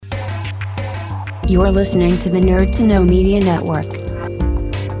You're listening to the Nerd to Know Media Network.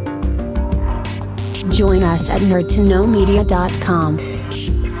 Join us at nerdtoknowmedia.com.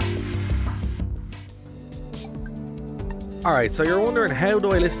 Alright, so you're wondering, how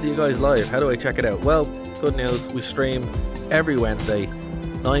do I listen to you guys live? How do I check it out? Well, good news, we stream every Wednesday,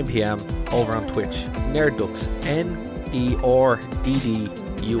 9 p.m, over on Twitch. Nerddux, Nerdux,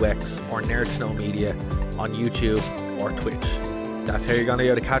 or Nerd to Know Media on YouTube or Twitch. That's how you're going to be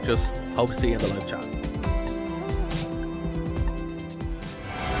able to catch us. Hope to see you in the live chat.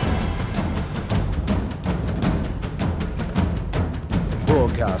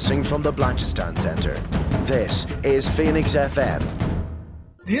 Broadcasting from the Blanchistan Centre, this is Phoenix FM.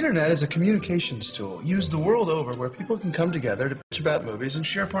 The internet is a communications tool used the world over where people can come together to bitch about movies and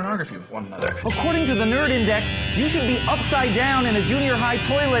share pornography with one another. According to the Nerd Index, you should be upside down in a junior high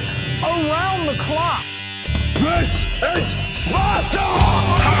toilet around the clock. This is Sparta!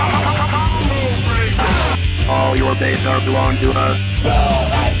 All your babes are belong to us.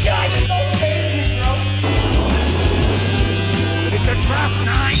 It's a drop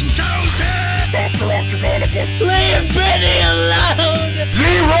 9,000! Stop talking all of us. Leave Benny alone!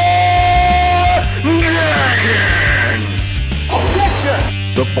 Leroy Dragon! Objection!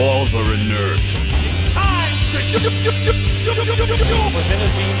 The balls are inert. Time to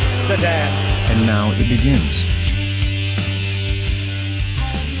Limousine sedan. And now it begins.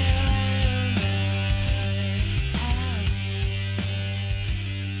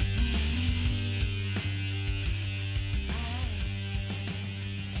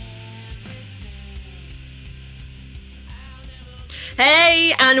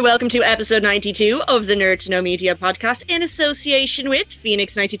 Hey, and welcome to episode 92 of the Nerd to Know Media podcast in association with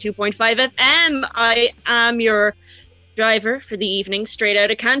Phoenix 92.5 FM. I am your driver for the evening, straight out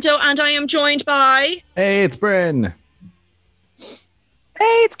of Canto, and I am joined by... Hey, it's Bryn. Hey,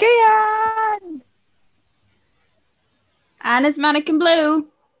 it's Kian! And it's Mannequin Blue.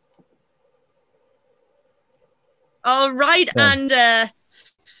 All right, Yeah. and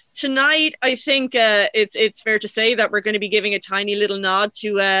tonight I think it's fair to say that we're going to be giving a tiny little nod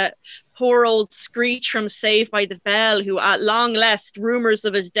to poor old Screech from Saved by the Bell, who at long last, rumours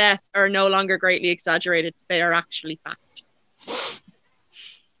of his death are no longer greatly exaggerated. They are actually fact.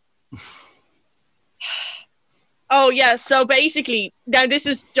 Oh, yeah, so basically, now this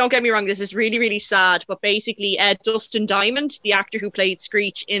is, don't get me wrong, this is really, really sad, but basically Dustin Diamond, the actor who played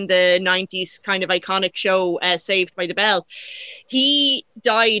Screech in the 90s kind of iconic show Saved by the Bell, he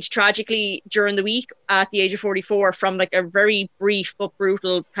died tragically during the week at the age of 44 from like a very brief but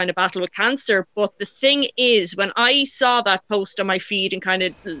brutal kind of battle with cancer. But the thing is, when I saw that post on my feed and kind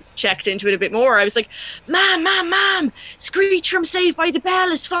of checked into it a bit more, I was like, Mom, Screech from Saved by the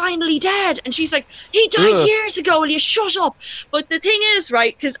Bell is finally dead. And she's like, he died years ago, will you shut up? But the thing is,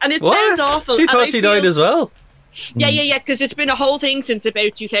 right, because, and it sounds awful. She thought she died as well. Yeah, because it's been a whole thing since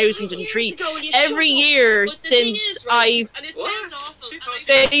about 2003. Every year since I've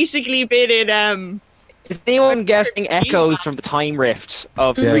basically been in... Is anyone getting echoes from the time rift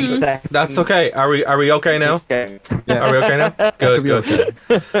of 3 seconds? That's okay. Are we okay now? Okay. Yeah. Are we okay now? Good.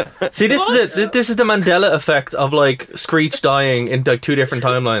 Okay. See, this is it. This is the Mandela effect of like Screech dying in like two different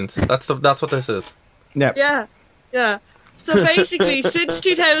timelines. That's what this is. Yeah. Yeah. So basically, since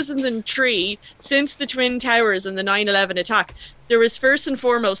 2003, since the Twin Towers and the 9/11 attack, there was first and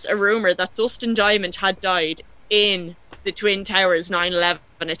foremost a rumour that Dustin Diamond had died in the Twin Towers 9/11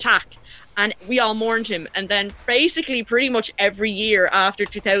 attack. And we all mourned him. And then basically pretty much every year after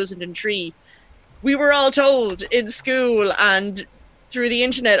 2003, we were all told in school and through the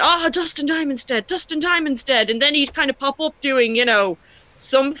internet, Dustin Diamond's dead. And then he'd kind of pop up doing,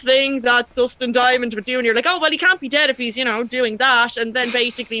 something that Dustin Diamond would do, and you're like, oh, well, he can't be dead if he's, doing that. And then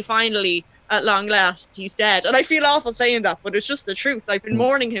basically, finally, at long last, he's dead. And I feel awful saying that, but it's just the truth. I've been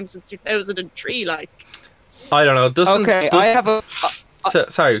mourning him since 2003, like. I don't know. I have a...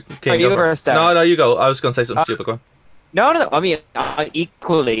 sorry, King. you first, Darren. No, you go. I was going to say something stupid. Go on. No. I mean,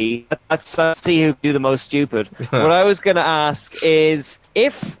 equally, let's see who do the most stupid. What I was going to ask is,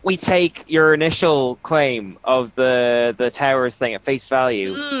 if we take your initial claim of the towers thing at face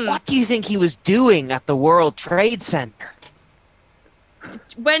value, what do you think he was doing at the World Trade Center?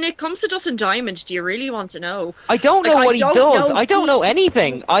 When it comes to Dustin Diamond, do you really want to know? I don't know what he does. I don't know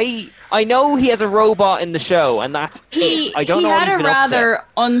anything. I know he has a robot in the show, and that's it. I don't know what he's been up to. He had a rather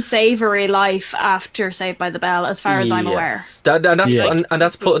unsavory life after Saved by the Bell, as far as I'm aware. And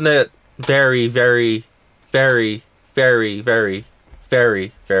that's putting it very, very, very, very, very,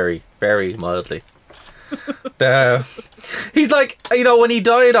 very, very, very mildly. He's like, when he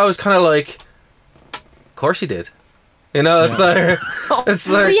died, I was kind of like, of course he did. You know, it's like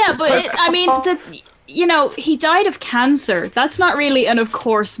But yeah, but he died of cancer. That's not really an of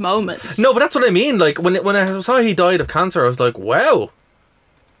course moment. No, but that's what I mean. Like when I saw he died of cancer, I was like, wow,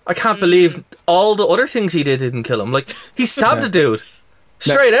 I can't believe all the other things he didn't kill him. Like he stabbed a dude.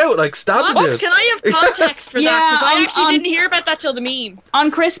 Straight out, like stabbed a dude. Can I have context for that? Because I actually didn't hear about that till the meme.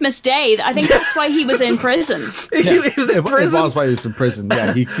 On Christmas Day, I think that's why he was in prison. He was in prison. It was why he was in prison.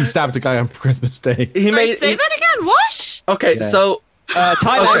 Yeah, he stabbed a guy on Christmas Day. Say that again. What? Okay, so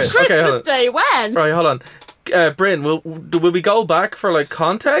time on Christmas Day. When? Right, hold on. Bryn, will we go back for like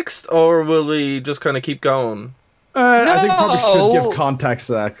context, or will we just kind of keep going? I think probably should give context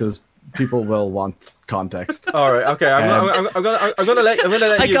to that because people will want context. All right, okay. I'm gonna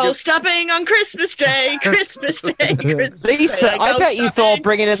let I you. go stabbing on Christmas Day. Christmas Day. Christmas Lisa, Day. I bet you thought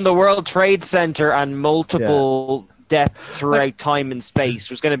bringing in the World Trade Center and multiple deaths throughout time and space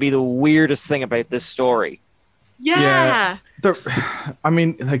was going to be the weirdest thing about this story. Yeah. His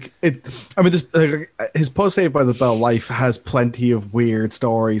post Saved by the Bell life has plenty of weird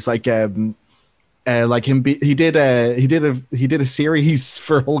stories. Like he did a series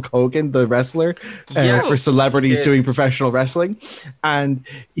for Hulk Hogan, the wrestler, for celebrities doing professional wrestling, and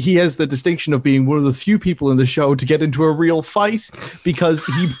he has the distinction of being one of the few people in the show to get into a real fight because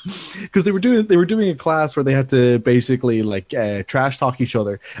they were doing a class where they had to basically trash talk each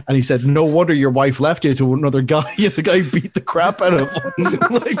other, and he said, "No wonder your wife left you to another guy," and the guy beat the crap out of him.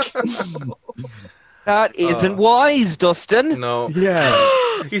 That isn't wise, Dustin. No. Yeah.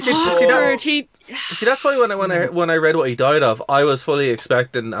 You see that's why when I read what he died of, I was fully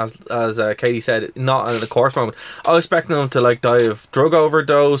expecting, as Katie said, not in a course moment. I was expecting him to die of drug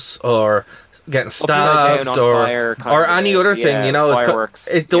overdose or getting stabbed or any other thing. You know,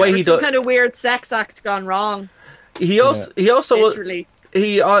 it's the way he does. Some kind of weird sex act gone wrong. He also literally.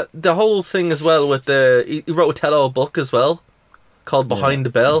 The whole thing as well with he wrote a tell-all book as well called Behind the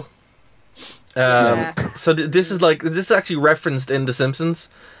Bell. So this is actually referenced in The Simpsons.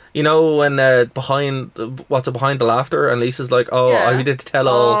 You know, when behind the laughter, and Lisa's like, I did tell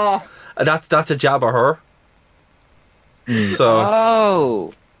all. That's a jab at her.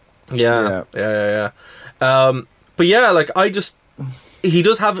 So yeah. But yeah, he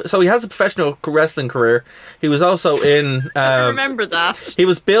has a professional wrestling career. He was also in I remember that. He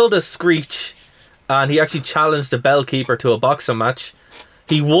was billed as Screech, and he actually challenged the Bellkeeper to a boxing match.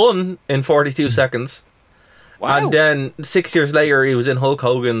 He won in 42 seconds. Wow. And then 6 years later, he was in Hulk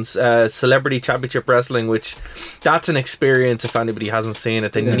Hogan's Celebrity Championship Wrestling, which that's an experience. If anybody hasn't seen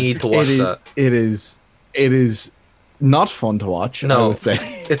it, they need to watch that. It is not fun to watch. No, I would say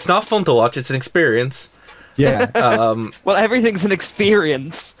it's not fun to watch. It's an experience. Yeah. Well, everything's an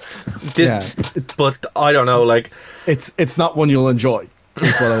experience. But I don't know. It's not one you'll enjoy.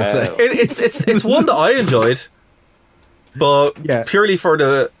 Is what I would say. It's one that I enjoyed, but purely for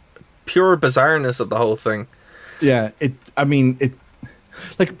the pure bizarreness of the whole thing. Yeah, the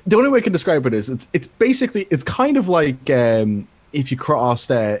only way I can describe it is it's basically kind of like if you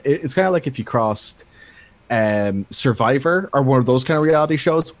crossed Survivor or one of those kind of reality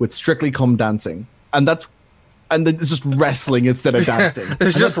shows with Strictly Come Dancing, and then it's just wrestling instead of dancing.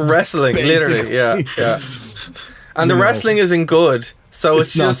 It's just wrestling, literally. Yeah. And the wrestling isn't good, so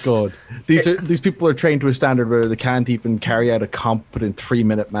it's just not good. These people are trained to a standard where they can't even carry out a competent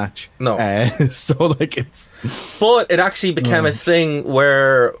 3-minute match. No, But it actually became a thing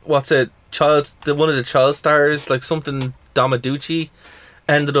where one of the child stars, something Damaducci,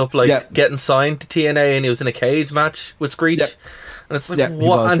 ended up getting signed to TNA, and he was in a cage match with Screech, and it's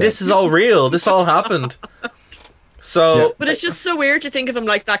what? And this is all real. This all happened. So, but it's just so weird to think of him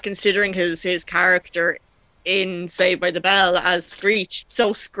like that, considering his character in Saved by the Bell as Screech,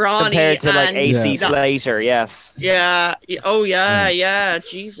 so scrawny compared to AC Slater. Yes. Yeah. Oh yeah.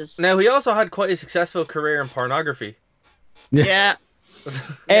 Jesus. Now he also had quite a successful career in pornography. Yeah.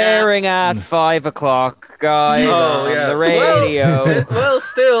 Airing at 5 o'clock, guys, on the radio. Well,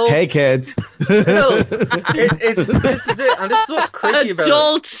 still. Hey, kids. Still, this is it, and this is what's creepy about it.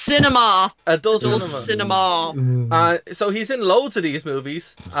 Adult cinema. Adult cinema. So he's in loads of these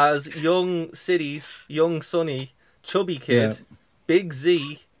movies as Young Cities, Young Sonny, Chubby Kid, Big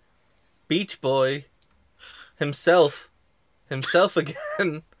Z, Beach Boy, himself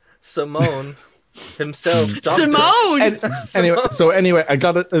again, Simone. Himself, Dr. Simone. Anyway, I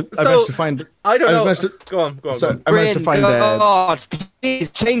got it. I managed to find. I don't know. Go on. I managed to find. God,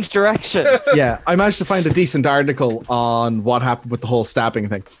 please change direction. Yeah, I managed to find a decent article on what happened with the whole stabbing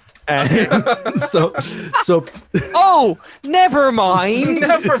thing. Oh, never mind.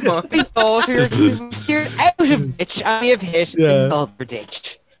 Never mind. We thought we were steered out of ditch and we have hit another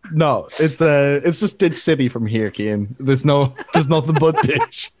ditch. No, it's just Ditch City from here, Cian. There's nothing but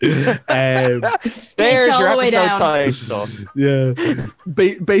Ditch. There's all your the way episode down. title. Yeah.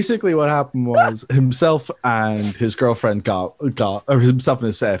 Basically, what happened was himself and his girlfriend or himself and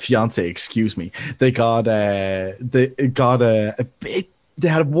his fiance, excuse me. They got a bit. They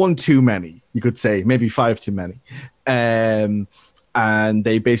had one too many, you could say, maybe 5 too many. And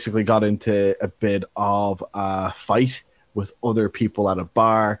they basically got into a bit of a fight with other people at a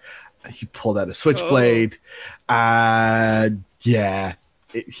bar. He pulled out a switchblade. He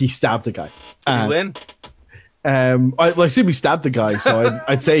stabbed the guy. Did he win? I assume he stabbed the guy, so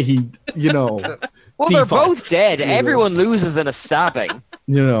I'd say he, Well, default. they're both dead. Everyone loses in a stabbing.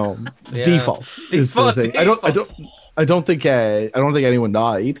 Default is the thing. I don't think anyone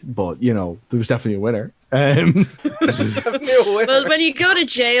died, but there was definitely a winner. Well, when you go to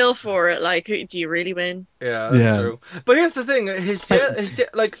jail for it, like, do you really win? Yeah, that's true. But here's the thing: his jail,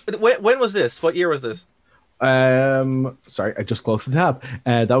 when was this? What year was this? Sorry, I just closed the tab.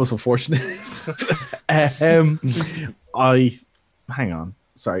 That was unfortunate. Hang on.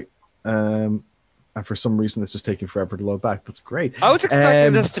 Sorry. And for some reason, it's just taking forever to load back. That's great. I was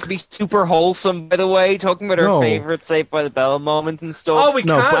expecting this to be super wholesome, by the way, talking about our favorite Saved by the Bell moment and stuff. Oh, we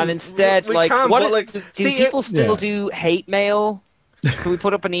can. And instead, do people still do hate mail? Can we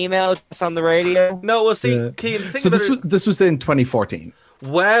put up an email just on the radio? No, we'll see. Cian, So this was in 2014.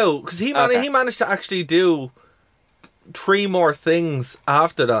 Wow, because he managed to actually do 3 more things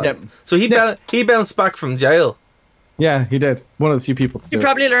after that. Yep. So he bounced back from jail. Yeah, he did. One of the few people to do You it.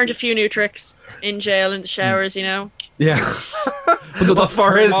 probably learned a few new tricks in jail, in the showers, Yeah. But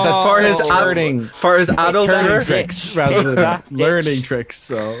for his adult turning tricks rather than learning tricks.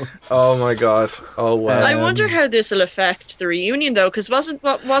 So. Oh my god. Oh wow. I wonder how this will affect the reunion, though, because wasn't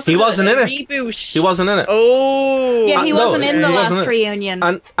he wasn't in it. Reboot? He wasn't in it. Oh. Yeah, he wasn't in the last reunion.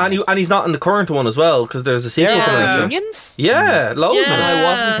 And he's not in the current one as well, because there's a sequel coming out. Reunions? Yeah, loads of them. And I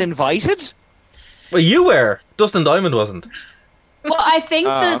wasn't invited? Well, you were. Dustin Diamond wasn't. Well, I think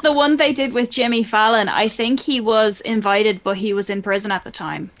the one they did with Jimmy Fallon, I think he was invited, but he was in prison at the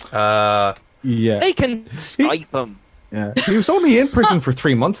time. Yeah. They can Skype him. Yeah. He was only in prison for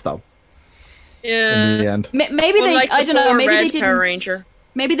 3 months, though. Yeah. In the end. Maybe I don't know. Maybe they didn't. Power Ranger.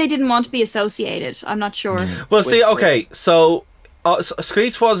 Maybe they didn't want to be associated. I'm not sure. Well, see, okay, so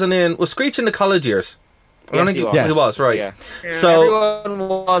Screech wasn't in. Was Screech in the college years? Yes, he was. He was, right. Yeah. So everyone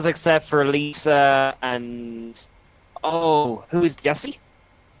was except for Lisa and who's Jessie?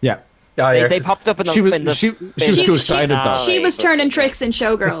 Yeah. They popped up in the. She was too excited though. She was turning tricks in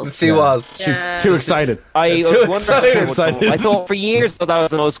Showgirls. She was. She too excited. I Too was excited. I thought for years that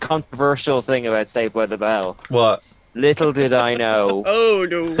was the most controversial thing about Saved by the Bell. What? Little did I know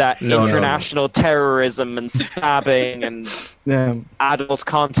that international terrorism and stabbing and adult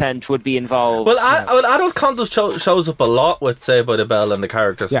content would be involved. Well, adult content shows up a lot with Saved by the Bell and the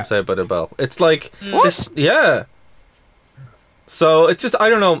characters from Saved by the Bell. It's like yeah. So it's just I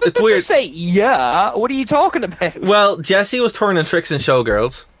don't know. It's weird. Just say What are you talking about? Well, Jessie was turning tricks in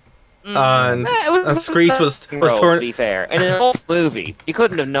Showgirls. And Screech was turning. To be fair, in an old movie, you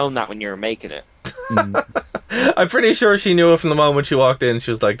couldn't have known that when you were making it. I'm pretty sure she knew it from the moment she walked in.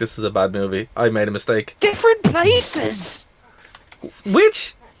 She was like, "This is a bad movie. I made a mistake." Different places.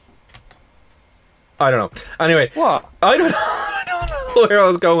 Which I don't know. Anyway, what? I don't know where I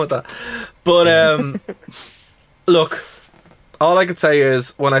was going with that. But look, all I could say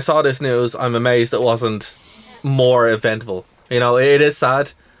is when I saw this news, I'm amazed it wasn't more eventful. It is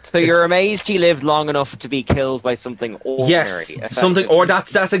sad. So you're amazed he lived long enough to be killed by something ordinary. Yes, something, or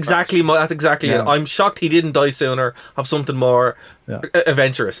that's exactly it. I'm shocked he didn't die sooner of something more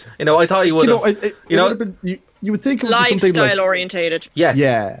adventurous. I thought he would have. You would think it would be something lifestyle like orientated. Yes,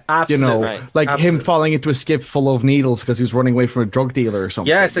 yeah, absolutely. Him falling into a skip full of needles because he was running away from a drug dealer or something.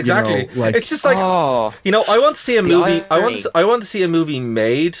 Yes, exactly. It's just like I want to see a movie. I want to see a movie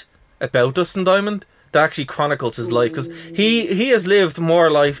made about Dustin Diamond that actually chronicles his life, because he has lived more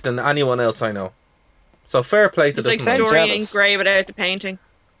life than anyone else I know. So fair play to Dustin. He's like Dorian Gray without the painting.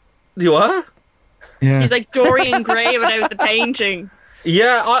 You what? Yeah. He's like Dorian Gray without the painting.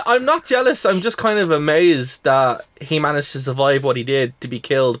 Yeah, I'm not jealous. I'm just kind of amazed that he managed to survive what he did, to be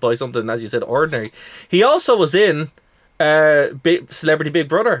killed by something, as you said, ordinary. He also was in Celebrity Big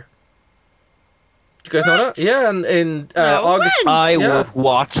Brother. Do you guys know that? Yeah, and in August. I would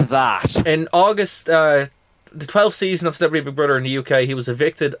watch that. In August, the 12th season of Celebrity Big Brother in the UK, he was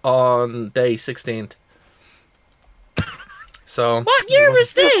evicted on day 16th. So. What year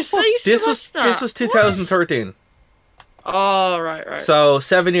was this? I used to watch that. This was 2013. Oh, right. So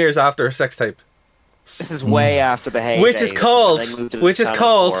 7 years after Sex Tape. This is way after the heyday. Which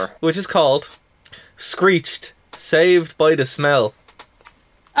is called Screeched, Saved by the Smell.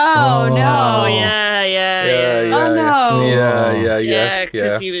 Oh no! Oh yeah. Oh no! Yeah.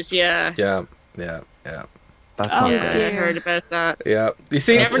 Because he was Yeah. That's Oh, not Yeah, good. I heard about that. Yeah. You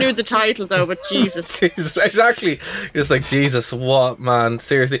see, Never knew the title though, but Jesus. Jesus, exactly. You're just like, Jesus, what, man?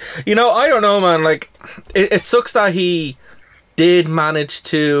 Seriously. You know, I don't know, man. Like, it sucks that he did manage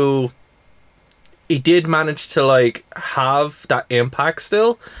to like have that impact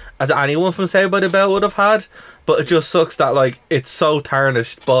still, as anyone from Saved by the Bell would have had. But it just sucks that like it's so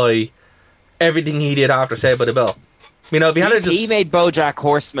tarnished by everything he did after Saved by the Bell. You know, if he had just He made BoJack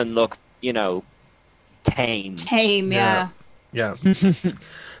Horseman look, you know, tame. Tame, yeah. Yeah.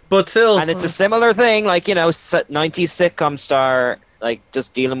 But still, And it's a similar thing, like, you know, 90s sitcom star, like,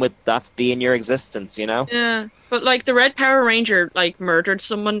 just dealing with that being your existence, you know? Yeah, but like the Red Power Ranger like murdered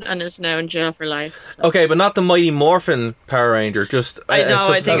someone and is now in jail for life. okay, but not the Mighty Morphin Power Ranger. Just I know.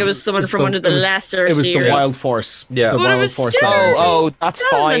 I think it was someone from one of the lesser. It was the series. Wild Force. Yeah. The But it Wild was Force. still- Ranger. Oh, that's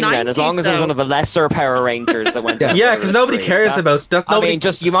Still in fine the then, as long as it 90s was one of the lesser Power Rangers that went. Yeah. to Yeah, the 'cause nobody street. cares about- that's I nobody- mean,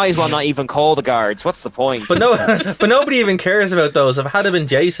 just you might as well not even call the guards. What's the point? But no, but nobody even cares about those. If it had been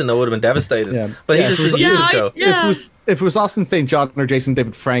Jason, I would have been devastated. Yeah. But he Yeah, just if it was- didn't use the Yeah, show. yeah. If it was Austin St. John or Jason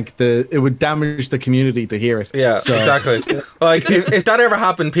David Frank, it would damage the community to hear it. Yeah, So- exactly. Like if that ever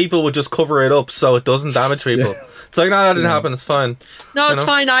happened, people would just cover it up so it doesn't damage people. It's like, no, that didn't happen. It's fine. No, You it's know?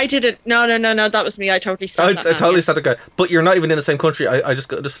 fine. I did it. No, that was me. I totally I stopped that. totally man. started going. But you're not even in the same country. I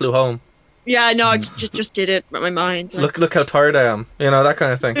just flew home. Yeah, no, I just did it with my mind. Like, Look how tired I am. You know, that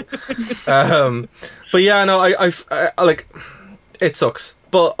kind of thing. But yeah, no, I like it sucks.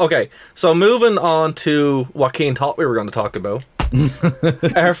 But okay, so moving on to what Keane thought we were going to talk about.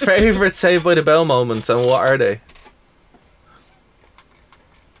 Our favorite Saved by the Bell moments, and what are they?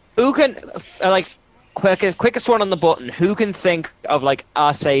 Who can, like, quickest one on the button, who can think of, like,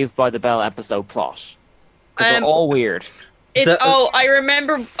 a Saved by the Bell episode plot? 'Cause they're all weird. I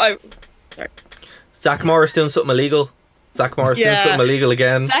remember. Zach Morris doing something illegal. Zach Morris doing Yeah. something illegal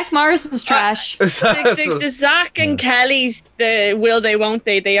again. Zach Morris is trash. The Zach and Kelly's, the will they won't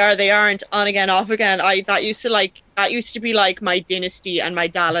they are they aren't, on again off again. That used to be like my Dynasty and my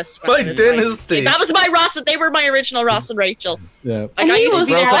Dallas. when My I was Dynasty. That was my Ross. They were my original Ross and Rachel. Yeah. Like, And I he used to was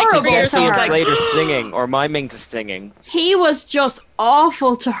be there like horrible 3 years to old. her. Like, Slater singing or miming to singing. He was just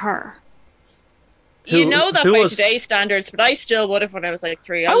awful to her. you know that who by was- today's standards, but I still would have when I was like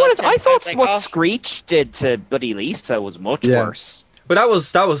 3. I loved him. thought I was like, what oh. Screech did to Buddy Lisa was much Yeah. worse. But that was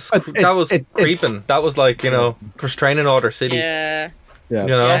creeping. That was like, you know, restraining order city. Yeah. Yeah. You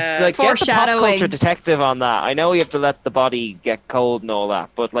know. Yeah. It's like, get the pop Foreshadowing. culture detective on that. I know you have to let the body get cold and all that,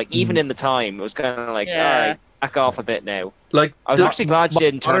 but like even in the time, it was kind of like, Yeah. all right, back off a bit now. Like I was actually glad she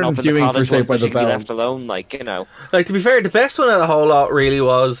didn't turn modern up in the viewing for college Saved one, by so the she could be Bell. left alone. Like, you know, Like, to be fair, the best one of the whole lot really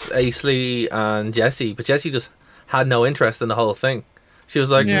was Aisley and Jessie, but Jessie just had no interest in the whole thing. She was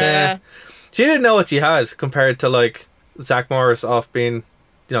like, Yeah. nah. She didn't know what she had compared to, like, Zach Morris off being,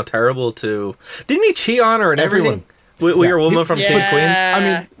 you know, terrible to... Didn't he cheat on her and everything? Everyone. With Yeah. your woman from King Queens? Yeah. I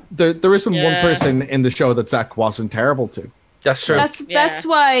mean, there isn't one Yeah. person in the show that Zach wasn't terrible to. That's true. That's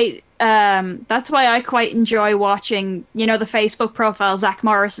why I quite enjoy watching, you know, the Facebook profile Zach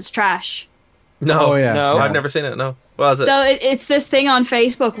Morris is trash. No, Oh, yeah. No. I've never seen it, no. What is it? So it's this thing on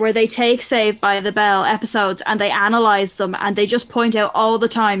Facebook where they take Saved by the Bell episodes and they analyze them and they just point out all the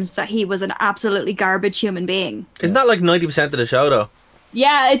times that he was an absolutely garbage human being. Isn't that like 90% of the show, though?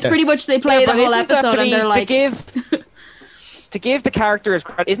 Yeah, it's Yes. pretty much they play Yeah, the but whole isn't that episode to and me- they're like, to give the characters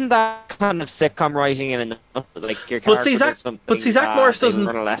credit, isn't that kind of sitcom writing in enough? Like your But see, character Zach- does something but see, Zach bad, Morris they doesn't-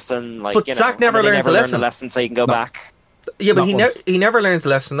 learn a lesson. Like, but you know, Zach never and then they learns a never lesson. Learn the lesson, so you can go back. Yeah, but Not once. he never learns the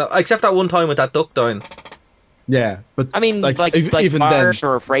lesson, though, except that one time with that duck dying. Yeah, but I mean, like even then, Bart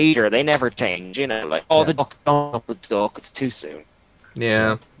or Frasier, they never change. You know, like the duck, don't the duck. It's too soon.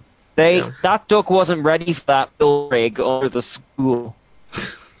 Yeah. That duck wasn't ready for that bill rig under the school,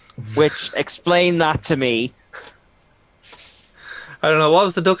 which explained that to me. I don't know, what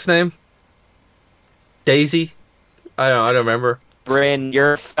was the duck's name? Daisy? I don't remember. Bryn,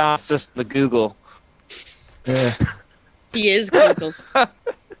 you're fastest in the Google. yeah, He is Google.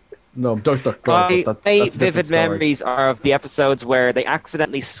 no, Duck, My that's a different vivid story. memories are of the episodes where they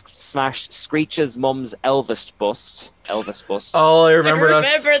accidentally smashed Screech's mum's Elvis bust. Oh, I remember that.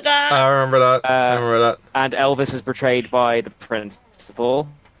 remember that. I remember that. And Elvis is portrayed by the principal.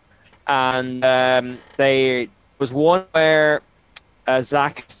 And there was one where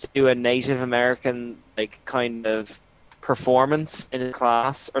Zach has to do a Native American like kind of performance in a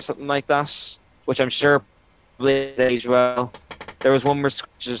class or something like that, which I'm sure probably aged well. There was one where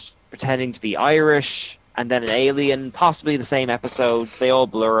Screech is pretending to be Irish, and then an alien, possibly the same episodes. They all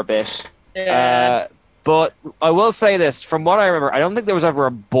blur a bit. Yeah. But I will say this, from what I remember, I don't think there was ever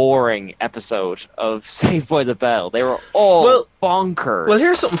a boring episode of Saved by the Bell. They were all bonkers. Well,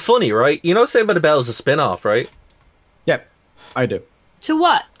 here's something funny, right? You know Saved by the Bell is a spin-off, right? Yep, I do. To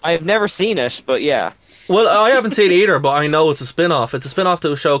what? I've never seen it, but yeah. Well, I haven't seen it either, but I know it's a spin-off. It's a spin-off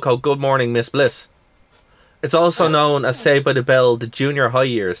to a show called Good Morning, Miss Bliss. It's also known as Saved by the Bell, the junior high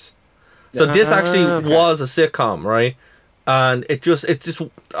years. So this actually was a sitcom, right? And it's just,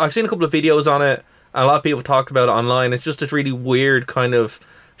 I've seen a couple of videos on it, and a lot of people talked about it online. It's just this really weird kind of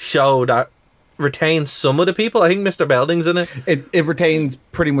show that retains some of the people. I think Mr. Belding's in it. It retains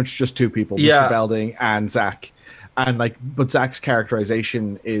pretty much just two people, Mr. Belding and Zach. And but Zach's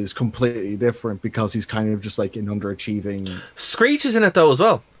characterization is completely different because he's kind of just like an underachieving. Screech is in it though as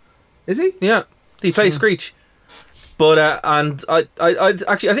well. Is he? Yeah, he plays Screech. But and I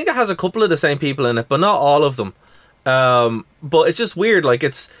actually I think it has a couple of the same people in it, but not all of them. But it's just weird. Like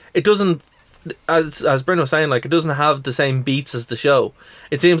it doesn't, as Bryn was saying, like it doesn't have the same beats as the show.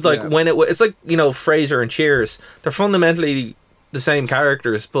 It seems like when it's like, you know, Frasier and Cheers. They're fundamentally the same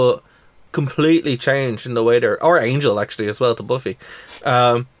characters, but completely changed in the way they're, or Angel actually as well to Buffy.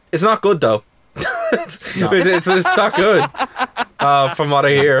 It's not good though. it's not good from what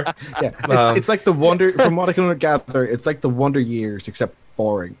I hear. Yeah, it's like the Wonder. From what I can gather, it's like the Wonder Years except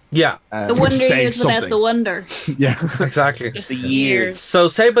boring. Yeah, the Wonder Years without the wonder. Yeah, exactly. Just the years. So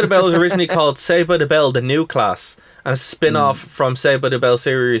Saved by the Bell was originally called Saved by the Bell: The New Class, and it's a spin-off from Saved by the Bell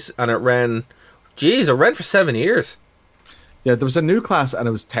series, and it ran for 7 years. Yeah, there was a New Class, and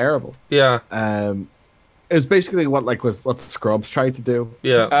it was terrible. Yeah. It was basically what the Scrubs tried to do.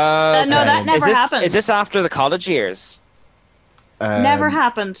 Yeah. No, that never happened. Is this after the college years? Never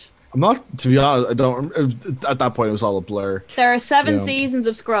happened. I'm not, to be honest, I don't. At that point, it was all a blur. There are 7 seasons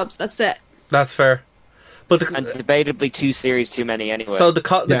of Scrubs. That's it. That's fair. But and debatably 2 series too many anyway. So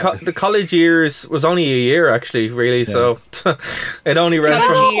the college years was only a year actually, really. Yeah. So it only ran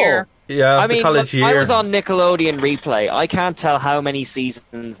from year. Yeah, I mean, college year. I was on Nickelodeon Replay. I can't tell how many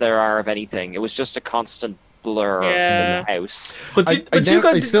seasons there are of anything. It was just a constant blur in the house. But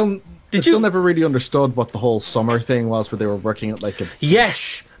I still never really understood what the whole summer thing was, where they were working at like a.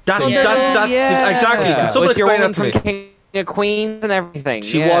 Yes, that's exactly. Can someone explain that to me? King of Queens and everything.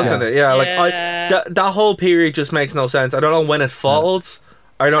 She was in it. Yeah, like that whole period just makes no sense. I don't know when it falls.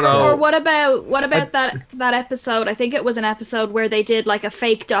 I don't know. Or what about that episode? I think it was an episode where they did like a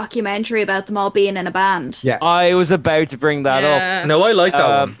fake documentary about them all being in a band. Yeah, I was about to bring that up. No, I like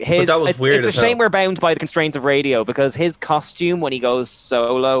that one. But that was weird. It's a shame we're bound by the constraints of radio, because his costume when he goes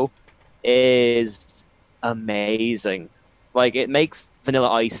solo is amazing. Like, it makes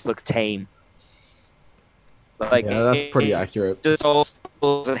Vanilla Ice look tame. Like, that's pretty accurate. Just all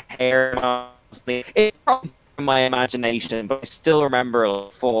skulls and hair. It's probably from my imagination, but I still remember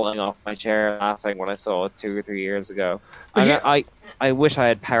falling off my chair laughing when I saw it 2 or 3 years ago. I wish I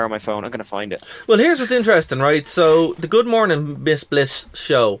had power on my phone. I'm going to find it. Well, here's what's interesting, right? So, the Good Morning Miss Bliss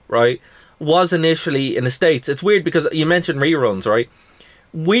show, right, was initially in the States. It's weird because you mentioned reruns, right?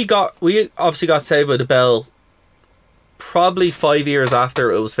 We obviously got Saved by the Bell probably 5 years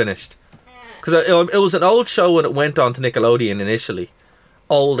after it was finished. Because it was an old show when it went on to Nickelodeon initially.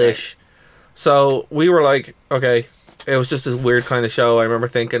 Oldish. So we were like, okay, it was just this weird kind of show. I remember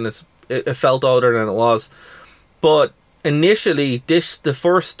thinking it felt older than it was. But initially, the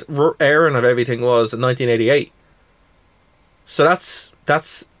first airing of everything was in 1988. So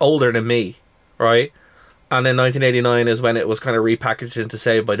that's older than me, right? And then 1989 is when it was kind of repackaged into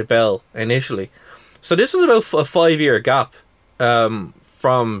Saved by the Bell initially. So this was about a 5-year gap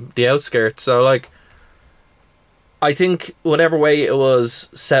from the outskirts. So, like, I think whatever way it was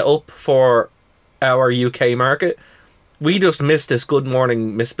set up for our UK market, we just missed this Good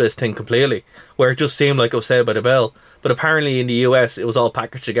Morning Miss Bliss thing completely, where it just seemed like it was Saved by the Bell. But apparently in the US, it was all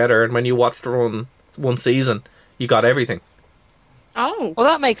packaged together, and when you watched one season, you got everything. Oh. Well,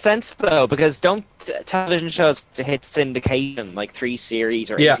 that makes sense, though, because don't television shows to hit syndication, like 3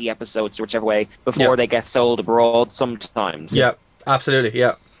 series or 80 episodes, or whichever way, before they get sold abroad sometimes? Yeah, absolutely,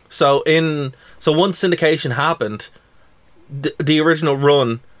 yeah. So once syndication happened, the original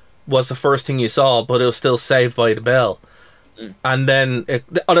run was the first thing you saw, but it was still Saved by the Bell. And then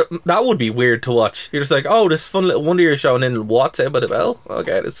that would be weird to watch. You're just like, oh, this fun little Wonder Years show, and then what? Saved by the Bell?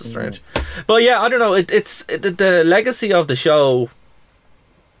 Okay, this is strange. But yeah, I don't know. It's the legacy of the show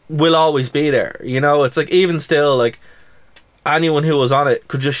will always be there. You know, it's like, even still, like, anyone who was on it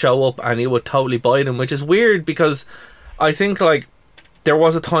could just show up and you would totally buy them, which is weird because I think, like, there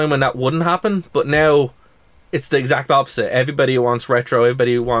was a time when that wouldn't happen, but now it's the exact opposite. Everybody wants retro.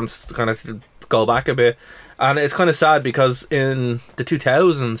 Everybody wants to kind of go back a bit, and it's kind of sad because in the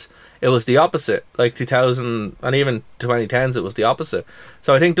 2000s it was the opposite. Like 2000 and even 2010s, it was the opposite.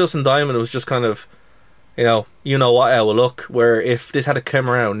 So I think Dust and Diamond was just kind of, you know what will look. Where if this had to come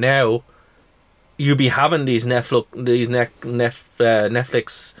around now, you'd be having these Netflix,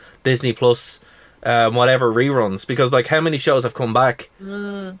 Disney Plus, whatever reruns, because like how many shows have come back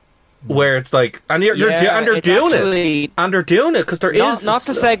where it's like, and they're doing it because there is not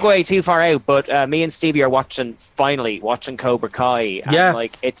to segue too far out, but me and Stevie are finally watching Cobra Kai, and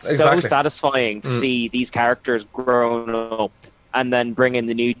like it's so satisfying to see these characters grown up and then bringing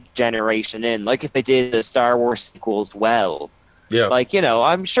the new generation in, like if they did the Star Wars sequels well. Yeah, like,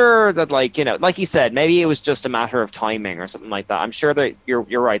 I'm sure that, like you said, maybe it was just a matter of timing or something like that. I'm sure that you're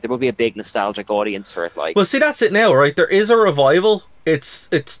right. There will be a big nostalgic audience for it. Like, well, see, that's it now, right? There is a revival. It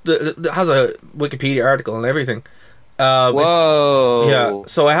has a Wikipedia article and everything. Whoa. Yeah.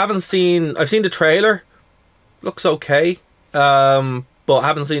 So I've seen the trailer. Looks okay. But I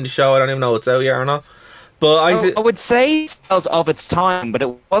haven't seen the show. I don't even know if it's out yet or not. But I would say it was of its time, but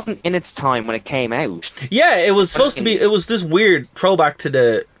it wasn't in its time when it came out. Yeah, it was supposed to be. It was this weird throwback to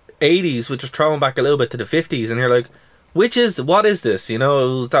the 80s, which was throwing back a little bit to the 50s, and you're like, what is this? It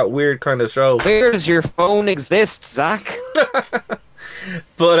was that weird kind of show. Where does your phone exist, Zach?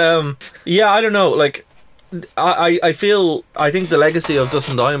 But yeah, I don't know. Like, I think the legacy of Dust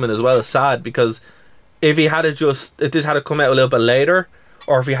and Diamond as well is sad, because if this had come out a little bit later,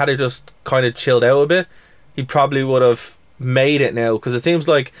 or if he had just kind of chilled out a bit, he probably would have made it now. Because it seems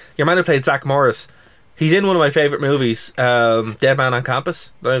like your man who played Zach Morris, he's in one of my favourite movies, Dead Man on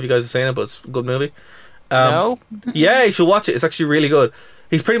Campus. I don't know if you guys have seen it, but it's a good movie. No? Yeah, you should watch it. It's actually really good.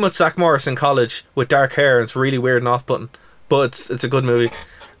 He's pretty much Zach Morris in college with dark hair, and it's really weird and off-putting, but it's a good movie.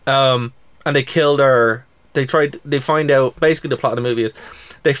 And they killed her. They find out, basically the plot of the movie is,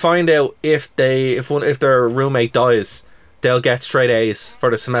 they find out if their roommate dies, they'll get straight A's for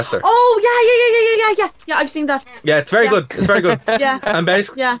the semester. Oh yeah. I've seen that. Yeah, it's very good. It's very good. Yeah. And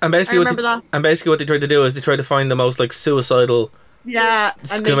basically, I remember that. And basically, what they try to do is they try to find the most like suicidal. Yeah.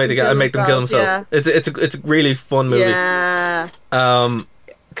 And make them kill themselves. Yeah. It's a really fun movie. Yeah. Can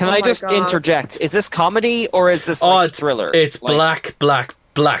I just interject? Is this comedy or is this thriller? It's black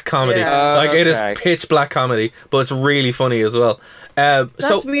comedy. Yeah. Like it is pitch black comedy, but it's really funny as well.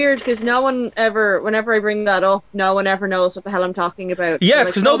 That's weird, because no one ever, whenever I bring that up, no one ever knows what the hell I'm talking about. Yeah,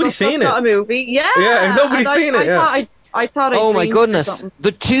 it's because nobody's seen it. Not a movie. Yeah. Yeah, if nobody's seen it. I thought. Oh my goodness!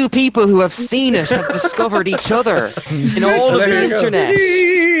 The two people who have seen it have discovered each other in all of the internet.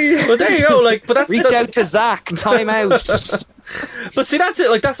 But there you go. Like, but reach out to Zach. Time out. But see, that's it.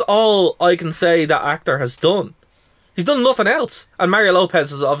 Like, that's all I can say that actor has done. He's done nothing else. And Mario Lopez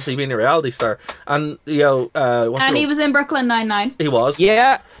has obviously been a reality star. And, he was in Brooklyn Nine-Nine. He was.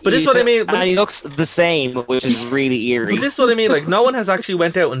 Yeah. But this is what I mean. And he looks the same, which is really eerie. But this is what I mean. Like, no one has actually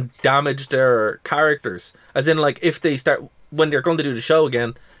went out and damaged their characters. As in, like, if they start, when they're going to do the show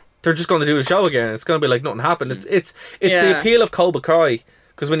again, they're just going to do the show again. It's going to be like nothing happened. It's the appeal of Cobra Kai.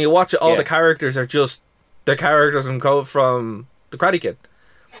 Because when you watch it, all the characters are just the characters from the Karate Kid.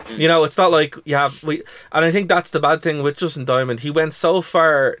 It's not like and I think that's the bad thing with Justin Diamond. He went so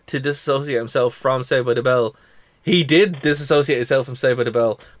far to disassociate himself from Saved by the Bell. He did disassociate himself from Saved by the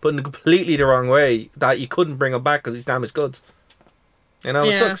Bell, but in completely the wrong way, that you couldn't bring him back because he's damaged goods.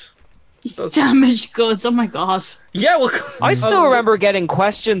 It sucks. He's damaged goods. Oh my god. Yeah, well, I still remember getting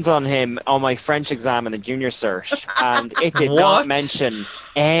questions on him on my French exam in the junior cert, and it did not mention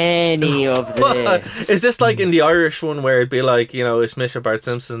any of this. Is this like in the Irish one where it'd be like, it's Misha Bart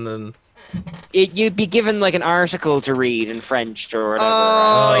Simpson and you'd be given like an article to read in French or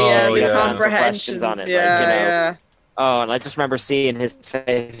whatever. The comprehensions on it. Yeah. Oh, and I just remember seeing his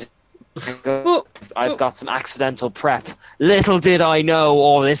face. I've got some accidental prep. Little did I know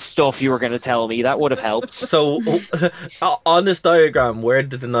all this stuff you were going to tell me. That would have helped. So, on this diagram, where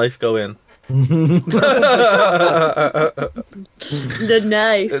did the knife go in? The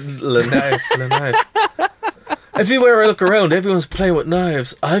knife. The knife. Everywhere I look around, everyone's playing with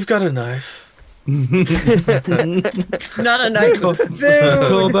knives. I've got a knife. It's not a knife. You call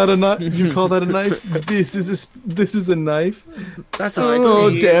that a knife? You call that a knife? This is a knife. That's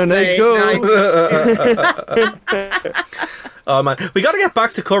down I go. Oh man, we got to get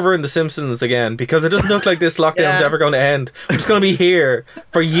back to covering The Simpsons again, because it doesn't look like this lockdown's ever going to end. We're just going to be here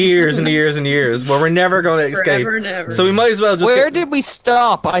for years and years and years, where we're never going to escape. So we might as well just. Where did we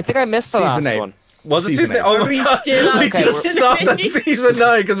stop? I think I missed the last one. Was it season 8? Oh my god! We just stopped at season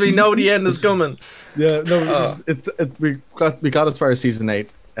 9 because we know the end is coming. Yeah, no, we got as far as season 8.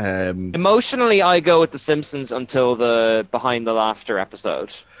 Emotionally, I go with The Simpsons until the Behind the Laughter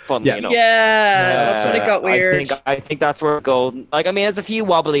episode. Funnily enough. Yeah, that's when it got weird. I think that's where golden. Like, I mean, there's a few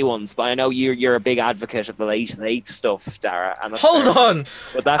wobbly ones, but I know you're a big advocate of the late stuff, Dara. And Hold on.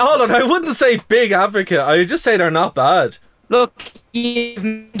 I wouldn't say big advocate. I would just say they're not bad. Look, you've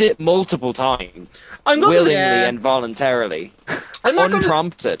made it multiple times, willingly and voluntarily,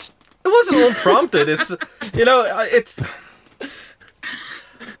 unprompted. It wasn't unprompted. It's it's.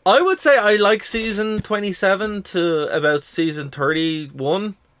 I would say I like season 27 to about season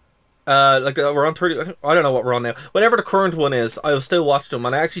 31. We're on 30. I don't know what we're on now. Whatever the current one is, I will still watch them.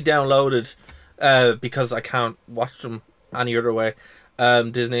 And I actually downloaded, because I can't watch them any other way,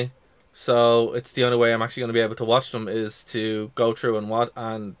 Disney. So it's the only way I'm actually going to be able to watch them is to go through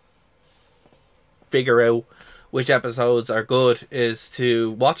and figure out which episodes are good is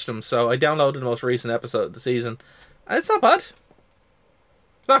to watch them. So I downloaded the most recent episode of the season, and it's not bad.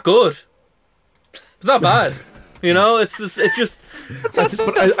 It's not good. It's not bad. It's just.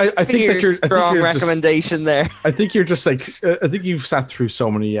 I think that you're strong recommendation there. I think you're just like. I think you've sat through so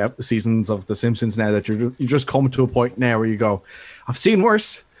many seasons of The Simpsons now that you just come to a point now where you go, I've seen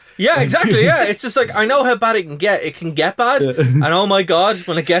worse. Yeah, exactly. Yeah, it's just like I know how bad it can get. It can get bad, and oh my god,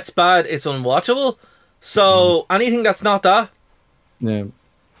 when it gets bad, it's unwatchable. So anything that's not that, yeah,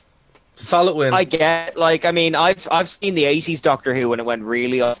 solid win. I get, I've seen the 80s Doctor Who when it went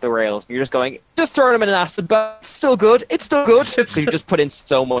really off the rails. You're just going, just throw them in an acid bath. It's still good. It's still good. Because you just put in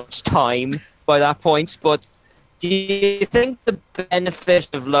so much time by that point. But do you think the benefit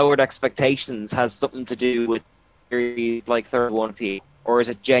of lowered expectations has something to do with series like 31p? Or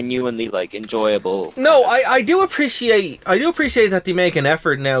is it genuinely enjoyable? No, I do appreciate that they make an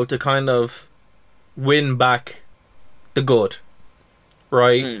effort now to kind of win back the good.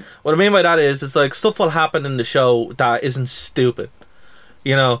 Right? What I mean by that is it's like stuff will happen in the show that isn't stupid.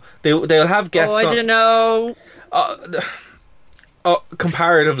 They'll have guests. I don't know.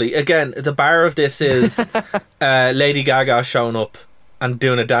 Comparatively, again, the bar of this is Lady Gaga showing up and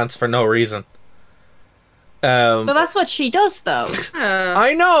doing a dance for no reason. But that's what she does, though.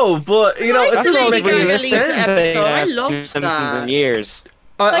 I know, but it doesn't make any sense. I love Simpsons in years.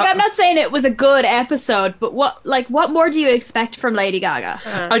 I'm not saying it was a good episode, but what more do you expect from Lady Gaga?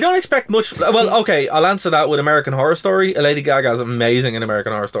 I don't expect much. Well, okay, I'll answer that with American Horror Story. Lady Gaga is amazing in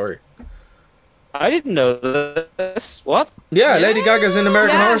American Horror Story. I didn't know this. What? Yeah, Lady Gaga's in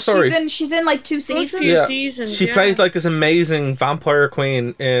American Horror Story. She's in 2 seasons. Yeah. Seasons, she plays this amazing vampire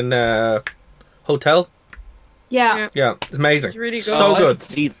queen in Hotel. Yeah. Yeah, it's amazing. It's really good. So good.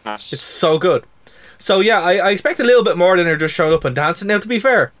 See that. It's so good. So yeah, I expect a little bit more than her just showing up and dancing. Now, to be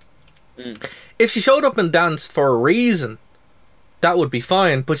fair, if she showed up and danced for a reason, that would be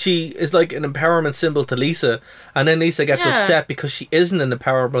fine. But she is like an empowerment symbol to Lisa, and then Lisa gets upset because she isn't an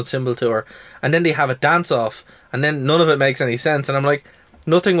empowerment symbol to her, and then they have a dance off, and then none of it makes any sense. And I'm like,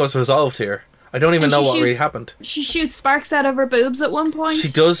 nothing was resolved here. I don't even know what really happened. She shoots sparks out of her boobs at one point.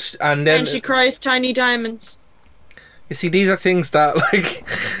 She does, and then she cries tiny diamonds. You see, these are things that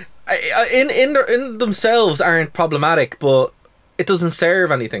in themselves aren't problematic, but it doesn't serve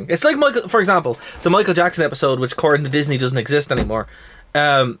anything. It's like for example, the Michael Jackson episode, which according to Disney doesn't exist anymore.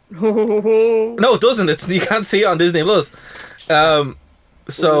 No, it doesn't. You can't see it on Disney Plus.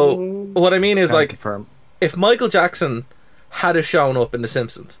 So what I mean is if Michael Jackson had shown up in The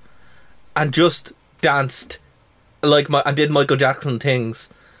Simpsons and just danced and did Michael Jackson things,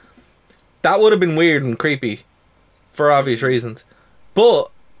 that would have been weird and creepy for obvious reasons. But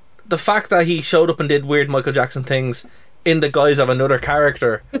the fact that he showed up and did weird Michael Jackson things in the guise of another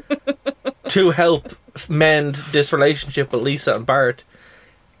character to help mend this relationship with Lisa and Bart,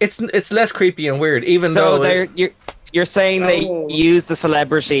 it's less creepy and weird. Even though you're saying they use the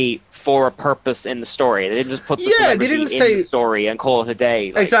celebrity for a purpose in the story. They didn't just put the celebrity in the story and call it a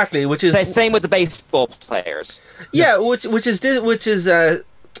day. Exactly, which is same with the baseball players. Yeah, which is the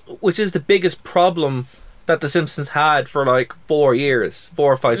biggest problem that The Simpsons had for 4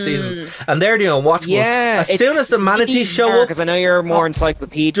 or 5 seasons, and they're the unwatchables. Yeah, as soon as the manatees show up, because I know you're more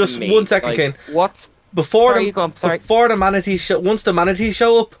encyclopedia. Just than me. 1 second, Kane. What's before the manatees show? Once the manatees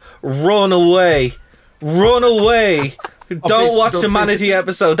show up, run away. Don't watch the manatee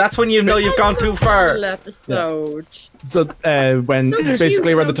episode. That's when you know you've gone too far. Episode. So when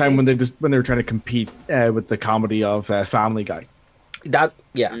basically around the time when they were trying to compete with the comedy of Family Guy.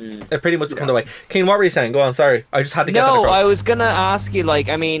 It pretty much comes away. Kane, what were you saying? Go on, sorry. I just had to get that across. I was gonna ask you,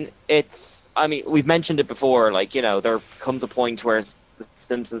 we've mentioned it before, there comes a point where the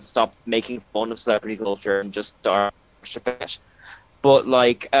Simpsons stop making fun of celebrity culture and just start worshiping it. But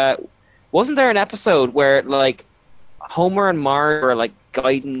wasn't there an episode where Homer and Marge were like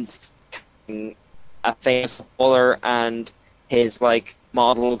guidance, a famous footballer and his like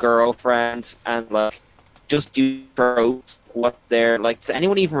model girlfriend, and like just do tropes. What they're like. Does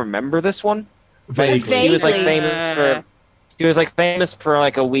anyone even remember this one? Like, Vaguely. she was like famous for. She was like famous for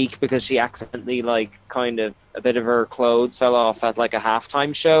like a week because she accidentally like kind of a bit of her clothes fell off at like a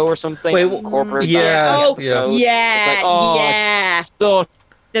halftime show or something. Wait, and incorporated yeah, that in the Oh, episode. yeah, It's like, oh, yeah. it's such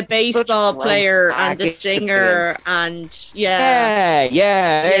The baseball gross player and the baggage to singer and yeah.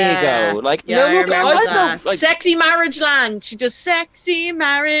 there you go. Like, Yeah, no, I look, remember I that. don't like. Sexy Marriage Land. She does Sexy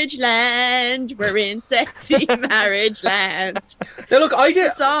Marriage Land. We're in Sexy Marriage Land. Now look, I The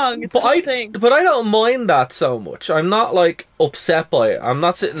get, song. but I thing. don't mind that so much. I'm not like upset by it. I'm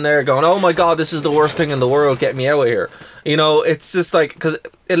not sitting there going, "Oh my god, this is the worst thing in the world. Get me out of here." You know, it's just like, because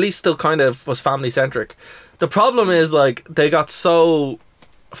at least still kind of was family centric. The problem is like they got so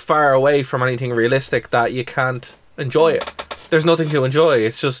far away from anything realistic that you can't enjoy it. There's nothing to enjoy.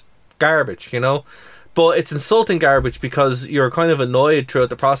 It's just garbage, you know. But it's insulting garbage because you're kind of annoyed throughout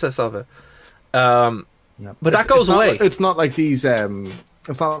the process of it. But that goes away. It's not like these.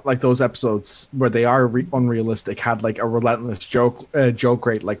 It's not like those episodes where they are unrealistic had like a relentless joke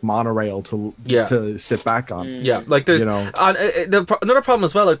rate like monorail to sit back on. Yeah, like the, you know, and another problem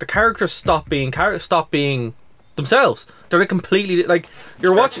as well. Like the characters stop being themselves. They're like completely like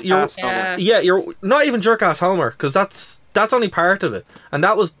you're watching. You're not even jerk ass Homer, because that's only part of it, and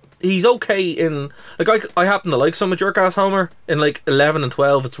he's okay in like I happen to like some of jerk ass Homer in like 11 and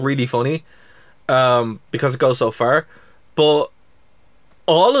 12. It's really funny, because it goes so far, but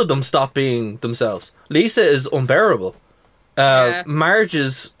all of them stop being themselves. Lisa is unbearable. Marge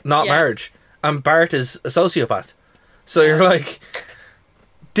is not Marge, and Bart is a sociopath. So you're like,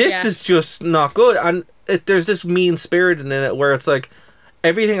 this is just not good. And there's this mean spirit in it where it's like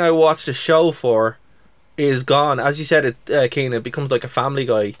everything I watched the show for is gone. As you said, Keane, it becomes like a Family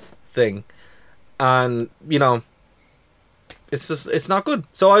Guy thing, and you know, it's not good.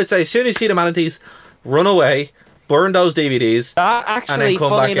 So I'd say as soon as you see the manatees, run away. Burn those DVDs. That actually, and then come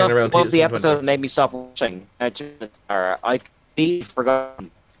funny back in enough, around was the 2020. episode that made me stop watching. I completely forgot.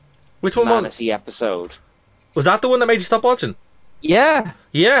 Which one? Manatee episode. Was that the one that made you stop watching? Yeah.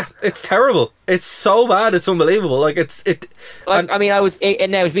 Yeah, it's terrible. It's so bad. It's unbelievable. Like I mean,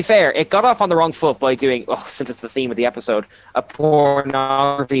 now to be fair, it got off on the wrong foot by doing, since it's the theme of the episode, a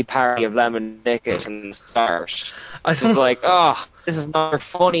pornography parody of Lemon Snicket and Starch. It was like, this is not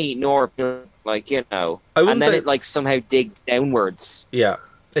funny nor like, you know. And then it like somehow digs downwards. Yeah,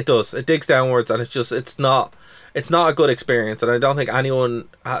 it does. It digs downwards, and it's not a good experience, and I don't think anyone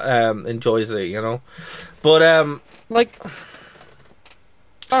enjoys it, you know. But like.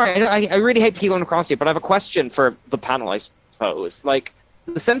 Alright, I really hate to keep going across you, but I have a question for the panel, I suppose. Like,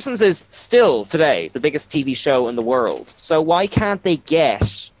 The Simpsons is still, today, the biggest TV show in the world. So why can't they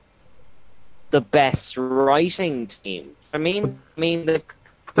get the best writing team? I mean, they've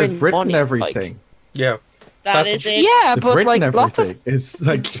written money, everything. Yeah. That is it. Yeah, They've but written like lots of everything. It's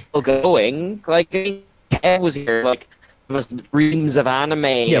like people going. Like, I mean, Kev was here. Like, there was reams of anime.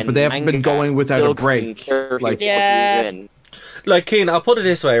 Yeah, but they haven't been going without a break. Like, like, Keane, I'll put it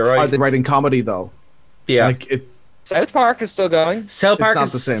this way, right? Are they writing comedy though? Yeah. Like South Park is still going. South Park not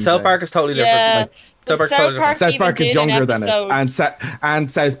is the same South thing. Park is totally different. Yeah. Like, South Park's totally different. South Park even is did an younger than it, episode. and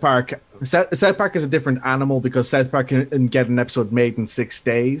South Park. South Park is a different animal because South Park can get an episode made in 6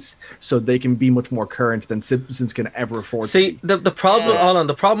 days, so they can be much more current than Simpsons can ever afford. See, the problem, hold on,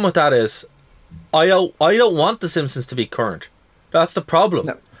 the problem with that is, I don't want the Simpsons to be current. That's the problem.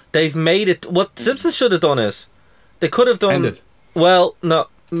 No. They've made it. What Simpsons should have done is, they could have done. End it. Well, no,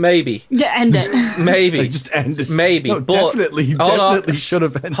 maybe. Yeah, end it. Maybe. Like, just end it. Maybe. No, but definitely should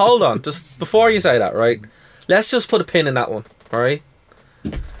have ended. Hold on, just before you say that, right? Let's just put a pin in that one, all right?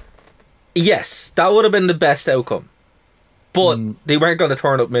 Yes, that would have been the best outcome, but they weren't going to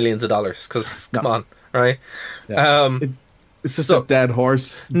turn up millions of dollars because come on, right? Yeah. It's just a dead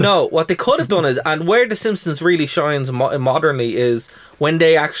horse. No, what they could have done is, and where The Simpsons really shines modernly is when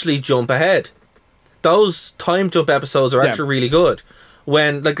they actually jump ahead. Those time jump episodes are actually really good.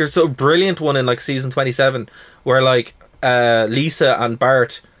 When like there's a brilliant one in like season 27 where like Lisa and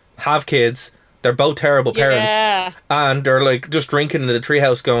Bart have kids. They're both terrible parents, and they're like just drinking in the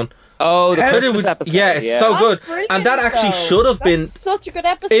treehouse, going, "Oh, the Christmas episode." Yeah, it's so good, and that actually should have been such a good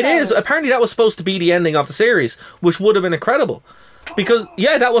episode. It is. Apparently, that was supposed to be the ending of the series, which would have been incredible, because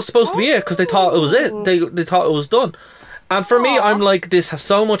that was supposed to be it, because they thought it was it. They thought it was done, and for me, I'm like, this has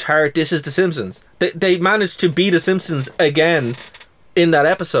so much heart. This is The Simpsons. They managed to be The Simpsons again in that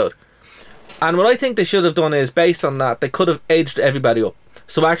episode. And what I think they should have done is, based on that, they could have aged everybody up.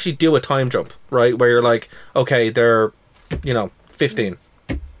 So actually do a time jump, right? Where you're like, okay, they're, 15.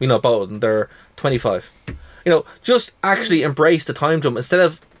 Both of them, they're 25. Just actually embrace the time jump instead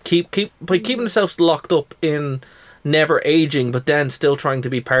of keeping themselves locked up in never aging, but then still trying to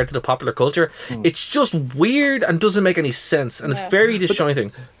be part of the popular culture. It's just weird and doesn't make any sense, and it's very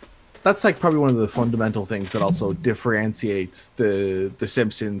disjointing. That's like probably one of the fundamental things that also differentiates the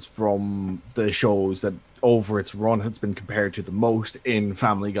Simpsons from the shows that over its run has been compared to the most in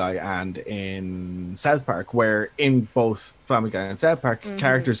Family Guy and in South Park, where in both Family Guy and South Park,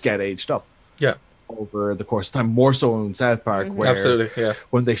 characters get aged up. Yeah. Over the course of time, more so in South Park, where absolutely, yeah.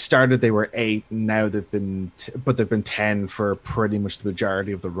 When they started, they were 8, and now they've been 10 for pretty much the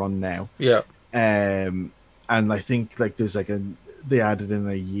majority of the run now. Yeah. And I think like there's like they added in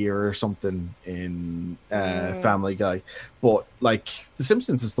a year or something in Family Guy, but like The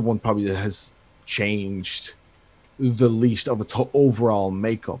Simpsons is the one probably that has changed the least of its overall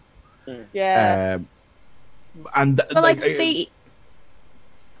makeup. Yeah.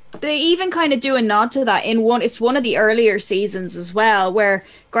 They even kind of do a nod to that in one. It's one of the earlier seasons as well, where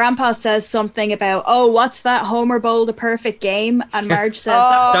Grandpa says something about, "Oh, what's that? Homer bowled a perfect game," and Marge says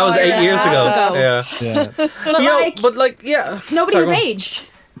that was 8 years ago. Yeah. But nobody has aged.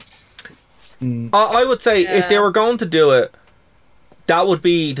 I would say if they were going to do it, that would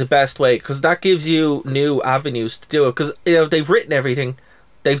be the best way, because that gives you new avenues to do it. Because they've written everything,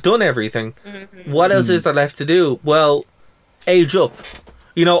 they've done everything. What else is there left to do? Well, age up.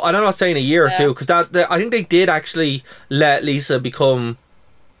 And I'm not saying a year or two, because I think they did actually let Lisa become,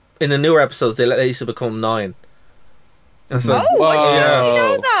 in the newer episodes, they let Lisa become 9. And so, I didn't actually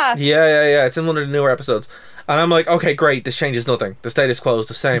know that. Yeah. It's in one of the newer episodes. And I'm like, okay, great, this changes nothing. The status quo is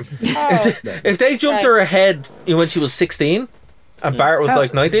the same. If they jumped her ahead when she was 16, and Bart was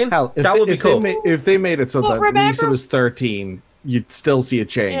like 19, that would be cool. If they made it so that Lisa was 13, you'd still see a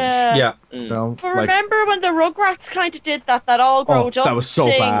change. Yeah. But remember when the Rugrats kind of did that all grown up that was so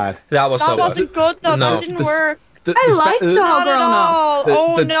thing? bad. That wasn't good though. No. That didn't work. I liked it all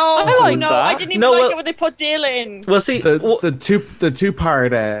grown up. I didn't even like it when they put Dale in. Well, see, the two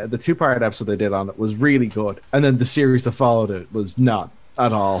part episode they did on it was really good, and then the series that followed it was not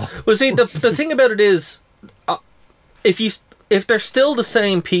at all. Well, see, the thing about it is, if they're still the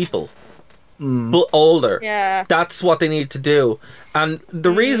same people, but older, that's what they need to do. And the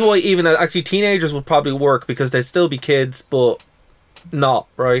reason why even actually teenagers would probably work, because they'd still be kids, but not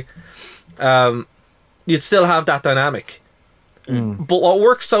right. You'd still have that dynamic. But what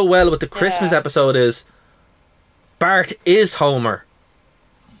works so well with the Christmas episode is Bart is Homer.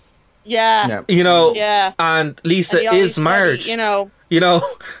 Yeah. And Lisa is Marge.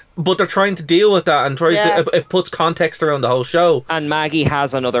 But they're trying to deal with that and it puts context around the whole show. And Maggie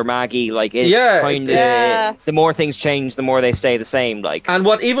has another Maggie. Like, it's kind of the more things change, the more they stay the same. Like, and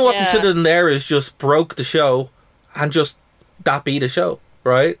what they should have done there is just broke the show and just that be the show,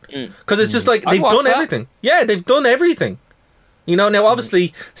 right? Because it's just like they've done everything. Yeah, they've done everything. Now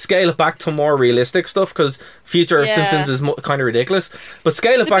obviously scale it back to more realistic stuff, because future Simpsons is kind of ridiculous. But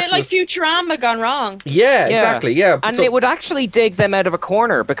scale it back to like Futurama gone wrong. Yeah, exactly. Yeah, and it would actually dig them out of a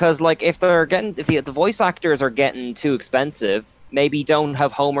corner, because like if the voice actors are getting too expensive, maybe don't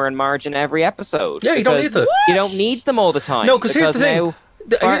have Homer and Marge in every episode. Yeah, you don't need to. You don't need them all the time. No, because here's the thing. Now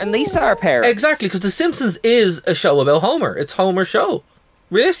Bart and Lisa are parents. Exactly, because The Simpsons is a show about Homer. It's Homer's show.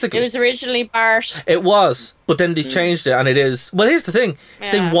 Realistically, it was originally Bart. It was, but then they changed it, and it is. Well, here's the thing: if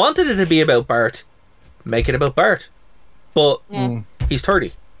they wanted it to be about Bart, make it about Bart. But he's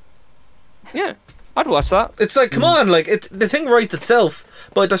 30. Yeah, I'd watch that. It's like, come on, like the thing writes itself,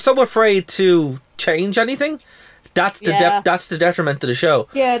 but they're so afraid to change anything. That's the that's the detriment to the show.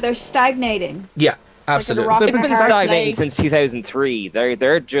 Yeah, they're stagnating. Yeah, absolutely. Like they've been stagnating since 2003.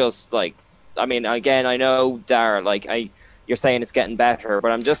 They're just like, I mean, again, I know, Dara, like you're saying it's getting better,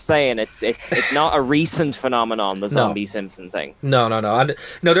 but I'm just saying it's not a recent phenomenon, the Zombie Simpson thing. No. And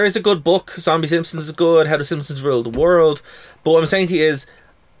no, there is a good book. Zombie Simpsons is good. How the Simpsons Rule the World. But what I'm saying to you is,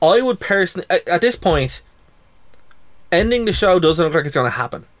 I would personally, at this point, ending the show doesn't look like it's going to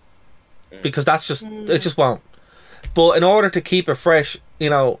happen, because that's just it just won't. But in order to keep it fresh,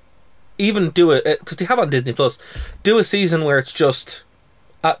 even do it, because they have on Disney Plus, do a season where it's just,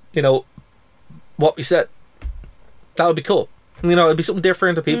 what we said. That would be cool. It'd be something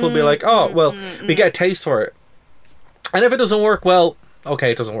different to people. Be like, oh, well, we get a taste for it. And if it doesn't work, well,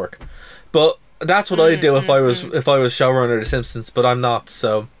 okay, it doesn't work. But that's what I'd do if I was showrunner of The Simpsons. But I'm not,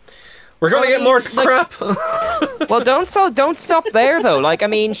 so We're gonna get more crap. Well, don't stop there though. Like, I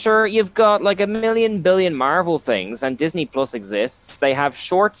mean, sure, you've got like 1 billion Marvel things, and Disney Plus exists. They have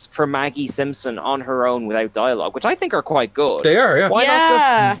shorts for Maggie Simpson on her own without dialogue, which I think are quite good. They are,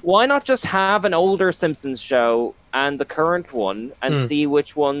 yeah. Why not just have an older Simpsons show and the current one and see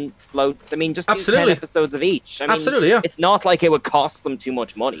which one floats? I mean, just do 10 episodes of each. I mean, absolutely, yeah. It's not like it would cost them too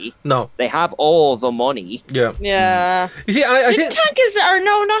much money. No, they have all the money. Yeah, yeah. You see, I didn't think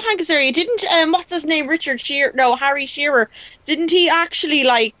not Hank Azaria. Didn't what's his name? Harry Shearer. Didn't he actually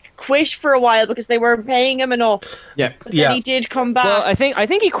like quit for a while because they weren't paying him enough? Yeah, but then he did come back. Well, I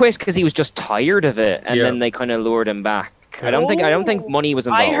think he quit because he was just tired of it, and then they kind of lured him back. I don't think money was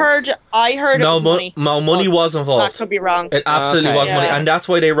involved. I heard no, it was money. No, money was involved. That could be wrong. It absolutely was money, and that's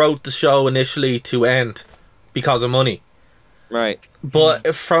why they wrote the show initially to end, because of money. Right.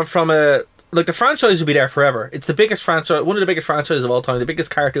 But from a like, the franchise will be there forever. It's the biggest franchise, one of the biggest franchises of all time, the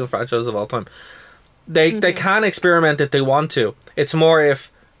biggest cartoon franchise of all time. They can experiment if they want to. It's more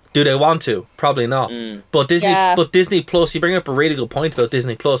if do they want to? Probably not. But Disney Plus, you bring up a really good point about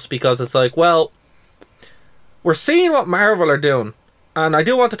Disney Plus, because it's like, well, we're seeing what Marvel are doing, and I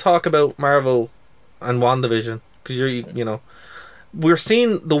do want to talk about Marvel and WandaVision, because you know, we're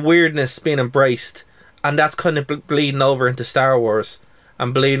seeing the weirdness being embraced, and that's kind of bleeding over into Star Wars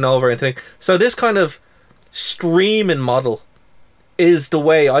and bleeding over into things. So this kind of streaming model is the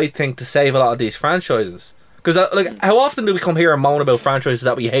way, I think, to save a lot of these franchises. Because like, how often do we come here and moan about franchises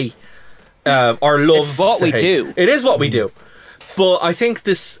that we hate or love? It's what we do. It is what we do. But I think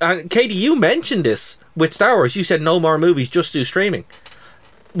this, and Katie, you mentioned this with Star Wars. You said no more movies, just do streaming.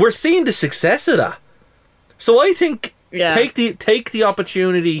 We're seeing the success of that. So I think take the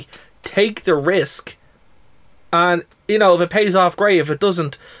opportunity, take the risk, and you know, if it pays off, great. If it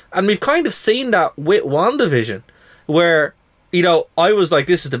doesn't, and we've kind of seen that with WandaVision, where, you know, I was like,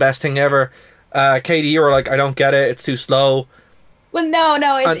 this is the best thing ever. Katie, you were like, I don't get it, it's too slow. Well,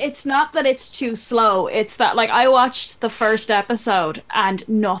 no, it's not that it's too slow. It's that, like, I watched the first episode and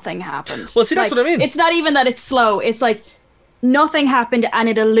nothing happened. Well, see, that's what I mean. It's not even that it's slow. It's like nothing happened and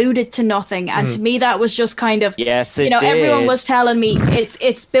it alluded to nothing. And to me, that was just kind of, yes, it you know, did. Everyone was telling me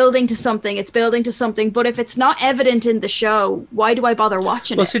it's building to something. It's building to something. But if it's not evident in the show, why do I bother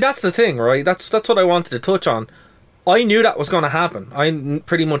watching it? Well, see, that's the thing, right? That's what I wanted to touch on. I knew that was going to happen. I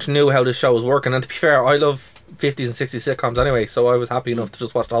pretty much knew how this show was working. And to be fair, I love 50s and 60s sitcoms anyway, so I was happy enough to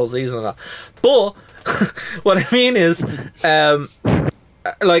just watch the whole season of that. But what I mean is,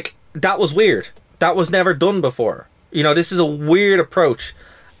 like, that was weird. That was never done before. You know, this is a weird approach.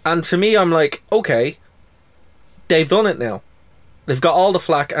 And for me, I'm like, okay, they've done it now. They've got all the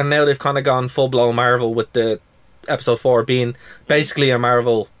flack, and now they've kind of gone full-blown Marvel with the episode 4 being basically a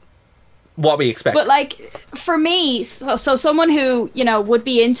Marvel, what we expect. But, like, for me, so someone who, you know, would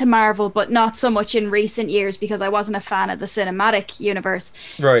be into Marvel, but not so much in recent years because I wasn't a fan of the cinematic universe.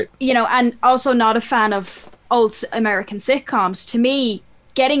 Right. You know, and also not a fan of old American sitcoms. To me,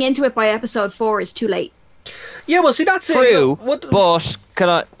 getting into it by episode 4 is too late. Yeah, well, see, that's true. You know, but can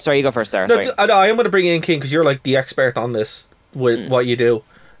I? Sorry, you go first, Darren. No, I am going to bring you in, King, because you're like the expert on this with what you do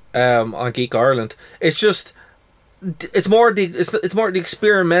on Geek Ireland. It's just, it's more the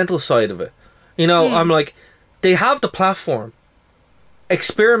experimental side of it. You know, I'm like, they have the platform.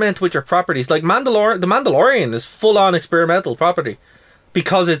 Experiment with your properties. Like the Mandalorian is full on experimental property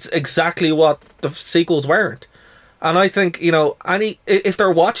because it's exactly what the sequels weren't. And I think, you know, if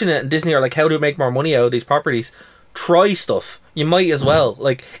they're watching it and Disney are like, how do we make more money out of these properties? Try stuff. You might as well.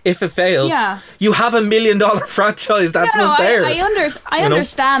 Like, if it fails, you have $1 million franchise that's just there. I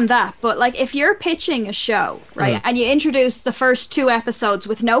understand that, but like, if you're pitching a show, right, and you introduce the first 2 episodes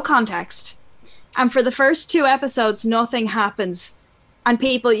with no context, and for the first 2 episodes nothing happens, and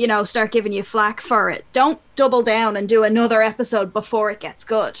people, you know, start giving you flack for it, don't double down and do another episode before it gets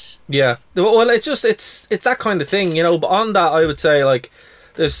good. Yeah. Well, it's that kind of thing, you know. But on that, I would say, like,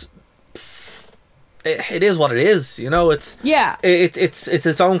 it is what it is, you know. It's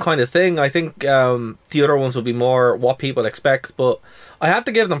its own kind of thing. I think the other ones will be more what people expect, but I have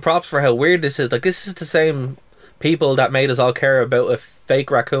to give them props for how weird this is. Like, this is the same people that made us all care about a fake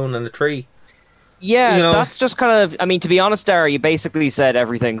raccoon in a tree. Yeah, you know? That's just kind of, I mean, to be honest, Dara, you basically said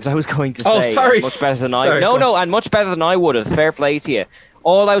everything that I was going to say. Oh, sorry. Much better than and much better than I would have. Fair play to you.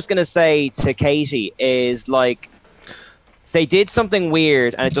 All I was going to say to Katie is, like, they did something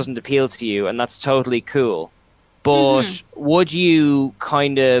weird and it doesn't appeal to you, and that's totally cool. But would you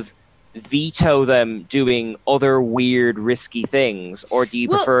kind of veto them doing other weird, risky things, or do you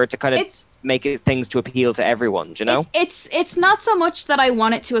prefer to kind of make it things to appeal to everyone? Do you know? It's not so much that I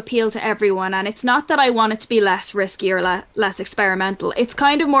want it to appeal to everyone, and it's not that I want it to be less risky or less experimental. It's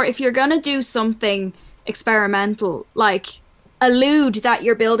kind of more, if you're gonna do something experimental, like allude that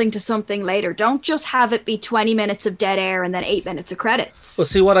you're building to something later. Don't just have it be 20 minutes of dead air and then 8 minutes of credits. Well,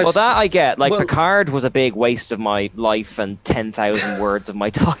 see what I. Well, that I get. Like, Picard was a big waste of my life and 10,000 words of my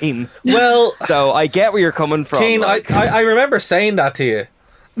time. Well, so I get where you're coming from. Kane, like. I remember saying that to you.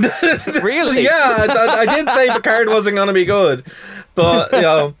 Really? Yeah, I did say Picard wasn't going to be good, but you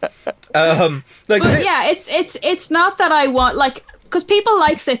know, it's not that I want, like, because people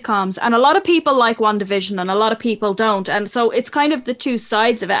like sitcoms, and a lot of people like WandaVision, and a lot of people don't, and so it's kind of the two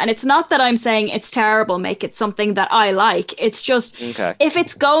sides of it. And it's not that I'm saying it's terrible, make it something that I like. It's just, if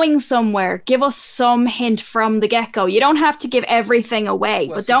it's going somewhere, give us some hint from the get-go. You don't have to give everything away,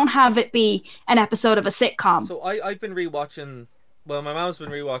 but don't have it be an episode of a sitcom. So I've been rewatching. Well, my mom's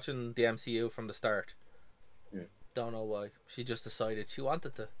been rewatching the MCU from the start. Don't know why. She just decided she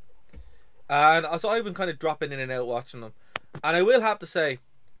wanted to. And so I've been kind of dropping in and out watching them. And I will have to say,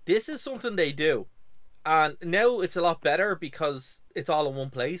 this is something they do. And now it's a lot better because it's all in one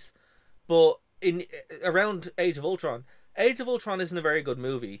place. But around Age of Ultron isn't a very good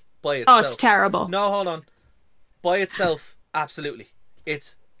movie by itself. Oh, it's terrible. No, hold on. By itself, absolutely.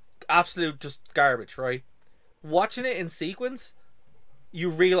 It's absolute just garbage, right? Watching it in sequence, you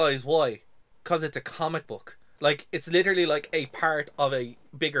realise why. Because it's a comic book. Like, it's literally like a part of a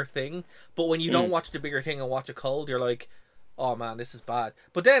bigger thing. But when you don't watch the bigger thing and watch it cold, you're like, oh man, this is bad.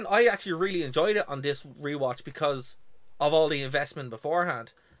 But then I actually really enjoyed it on this rewatch because of all the investment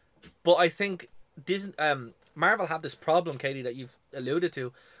beforehand. But I think Marvel have this problem, Katie, that you've alluded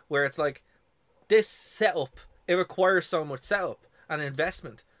to, where it's like, this setup, it requires so much setup and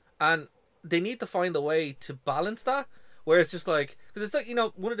investment. And they need to find a way to balance that. Where it's just like, because it's like, you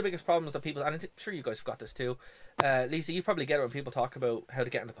know, one of the biggest problems that people, and I'm sure you guys have got this too, Lisa, you probably get it when people talk about how to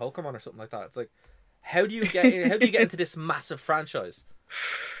get into Pokemon or something like that. It's like, how do you get into this massive franchise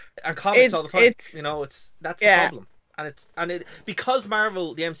and comics all the time? You know, that's the problem, and it because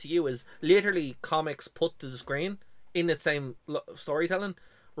Marvel, the MCU is literally comics put to the screen in the same storytelling.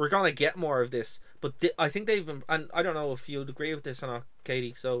 We're gonna get more of this, but I think they've, and I don't know if you'd agree with this or not,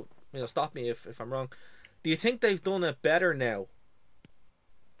 Katie. So you know, stop me if I'm wrong. Do you think they've done it better now?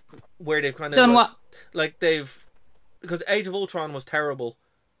 Where they've kind of done what? Like because Age of Ultron was terrible,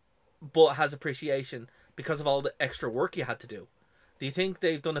 but has appreciation because of all the extra work you had to do. Do you think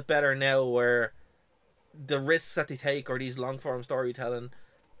they've done it better now, where the risks that they take or these long form storytelling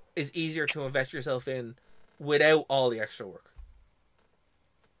is easier to invest yourself in without all the extra work?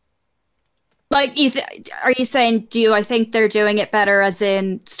 Like, are you saying, I think they're doing it better as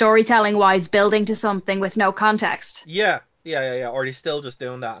in storytelling wise, building to something with no context? Yeah. Or are they still just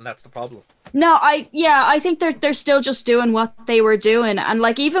doing that and that's the problem? No, I think they're still just doing what they were doing. And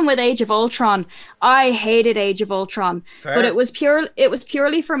like, even with Age of Ultron, I hated Age of Ultron. Fair. But it was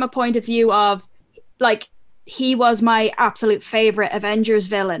purely from a point of view of, like, he was my absolute favorite Avengers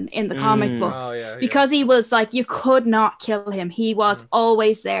villain in the comic books. Because he was like, you could not kill him. He was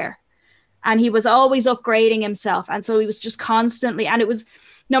always there. And he was always upgrading himself. And so he was just constantly, and it was,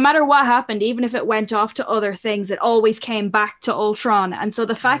 no matter what happened, even if it went off to other things, it always came back to Ultron. And so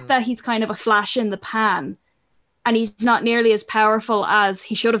the fact that he's kind of a flash in the pan and he's not nearly as powerful as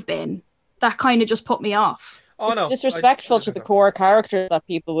he should have been, that kind of just put me off. Oh, no. It's disrespectful to the core character that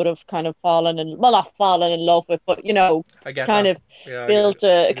people would have kind of not fallen in love with, but, you know, built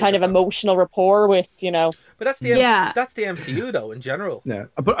a kind of emotional rapport with, you know. But that's the MCU though in general. Yeah,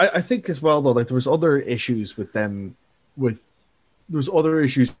 but I think as well though, like there was other issues with them. There was other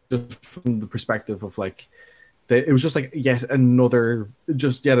issues just from the perspective of like, it was just like yet another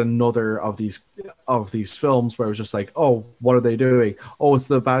of these films where it was just like, oh, what are they doing? Oh, it's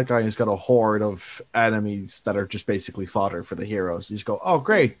the bad guy who's got a horde of enemies that are just basically fodder for the heroes. You just go, oh,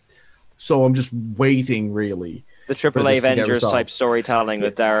 great. So I'm just waiting really. The AAA Avengers type storytelling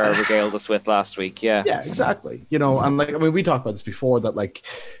that Dara regaled us with last week, yeah, exactly. You know, and like, I mean, we talked about this before that, like,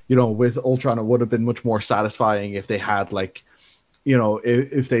 you know, with Ultron, it would have been much more satisfying if they had, like, you know,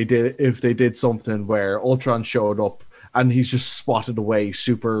 if they did something where Ultron showed up and he's just spotted away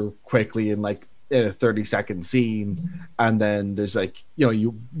super quickly in like in a 30-second scene, and then there's like, you know,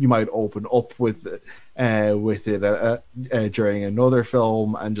 you might open up with it during another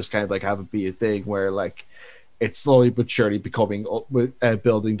film and just kind of like have it be a thing where like. it's slowly but surely becoming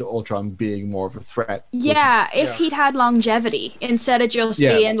building to Ultron being more of a threat. Yeah, if he'd had longevity instead of just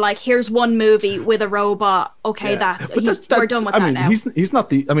being like, here's one movie with a robot. Okay, we're done with that now. He's not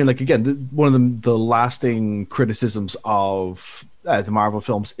the. I mean, like again, one of the lasting criticisms of the Marvel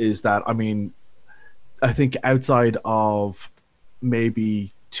films is that, I mean, I think outside of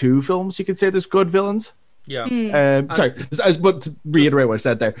maybe 2 films, you could say there's good villains. Yeah. Sorry, but to reiterate what I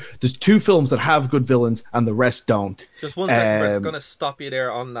said there, there's 2 films that have good villains and the rest don't. Just one second, we're going to stop you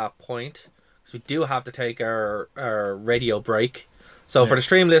there on that point, because we do have to take our radio break. So for the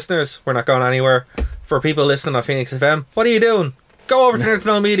stream listeners, we're not going anywhere. For people listening on Phoenix FM, what are you doing? Go over to Nerd to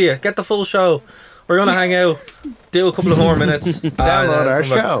Know Media, get the full show. We're going to hang out, do a couple of more minutes. Download our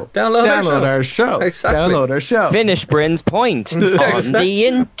show. Download our show. Exactly. Download our show. Finish Bryn's point on the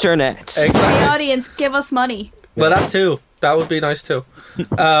internet. Exactly. Hey, audience, give us money. Well, that too. That would be nice too.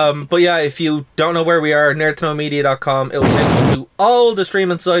 But yeah, if you don't know where we are, nerdtoknowmedia.com, it will take you to all the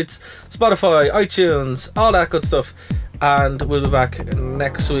streaming sites, Spotify, iTunes, all that good stuff. And we'll be back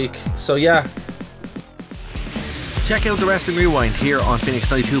next week. So yeah. Check out the Wrestling Rewind here on Phoenix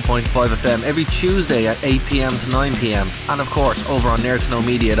 92.5 FM every Tuesday at 8 p.m. to 9 p.m. And of course over on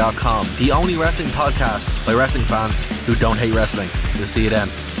nerdtoknowmedia.com, the only wrestling podcast by wrestling fans who don't hate wrestling. We'll see you then.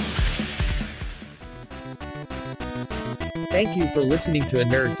 Thank you for listening to a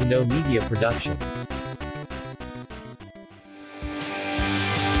Nerd to Know Media production.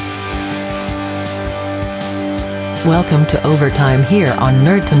 Welcome to Overtime here on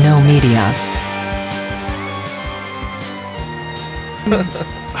Nerd to Know Media.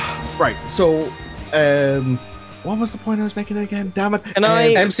 Right, so what was the point I was making again? Damn it.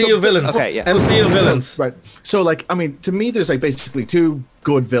 MCU villains. Okay, yeah. MCU villains. Right. So, like, I mean, to me, there's like basically 2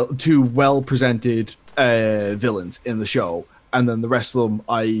 well presented villains in the show, and then the rest of them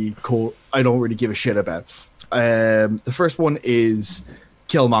I don't really give a shit about. The first one is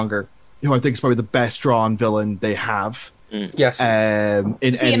Killmonger, who I think is probably the best drawn villain they have. Yes. In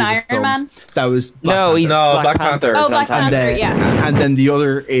is he an Iron Man? That was Black Panther. Oh, Black Panther. Yeah. And then the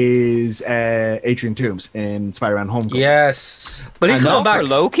other is Adrian Toomes in Spider-Man: Homecoming. Yes, but he's coming back. For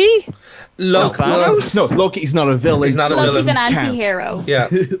Loki. No, Loki's not a villain. He's not a villain. Loki's an anti-hero. Yeah.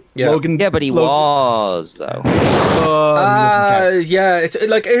 Logan. Yeah, but he was though. Yeah, it's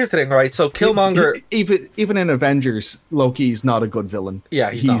like here's the thing, right? So Killmonger, even in Avengers, Loki's not a good villain.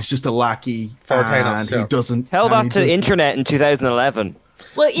 Yeah, he's just a lackey, for Thanos, he doesn't tell that to internet in 2011.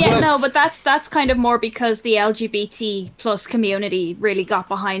 Well, yeah, but that's kind of more because the LGBT plus community really got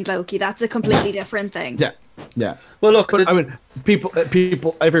behind Loki. That's a completely different thing. Yeah. Well, look, I mean, people,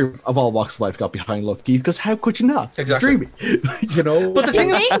 every of all walks of life got behind Loki, because how could you not? Exactly. You know. But the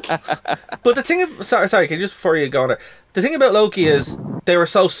thing, sorry, can you just before you go on there, the thing about Loki is they were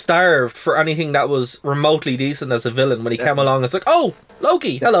so starved for anything that was remotely decent as a villain. When he came along, it's like, oh,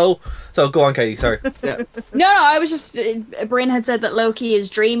 Loki, hello. So go on, Katie. Sorry. No, I was just. Bryn had said that Loki is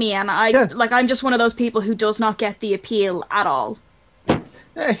dreamy, and I'm just one of those people who does not get the appeal at all.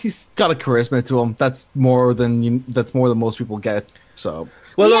 He's got a charisma to him. That's more than most people get. So.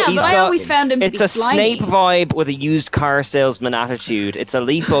 Well, yeah, but I always found him to be slimy. It's a Snape vibe with a used car salesman attitude. It's a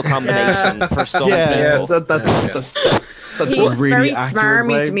lethal combination for some people. That's he's really very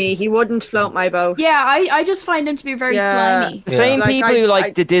smarmy to me. He wouldn't float my boat. Yeah, I just find him to be very slimy. The same people who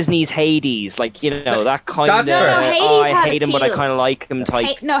like the Disney's Hades, like, you know, that kind of I hate him but I kind of like him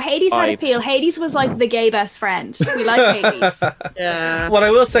type. Hades had appeal. Hades was like the gay best friend. We like Hades. Yeah. What I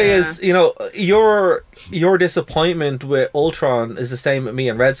will say is, you know, your disappointment with Ultron is the same with me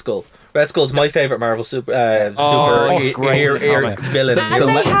and Red Skull. Red Skull's my favorite Marvel super villain. And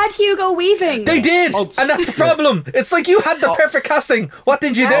they had Hugo Weaving. They did, and that's the problem. It's like you had the perfect casting. What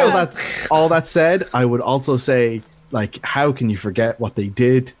did you do? All that said, I would also say, like, how can you forget what they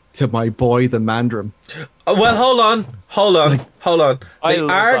did to my boy, the Mandarin? Well, hold on. I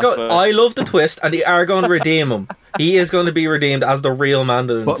love the twist, and they are going to redeem him. He is going to be redeemed as the real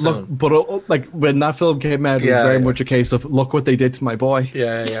Mandarin. But like when that film came out, it was very much a case of look what they did to my boy.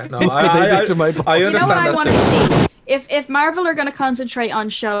 Yeah. No, I understand I want to see. If Marvel are going to concentrate on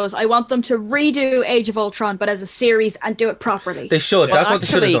shows, I want them to redo Age of Ultron, but as a series and do it properly. They should. Well, that's what they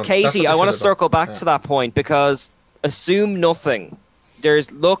should have done. Katie, I want to circle back to that point, because assume nothing.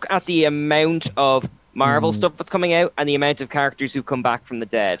 Look at the amount of Marvel stuff that's coming out and the amount of characters who come back from the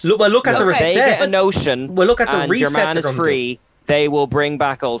dead. Look at the reset. They get a notion. Well, look at the and reset. Your man is free. They will bring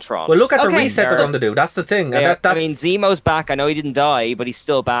back Ultron. Well, look at the reset they're going to do. That's the thing. I mean, Zemo's back. I know he didn't die, but he's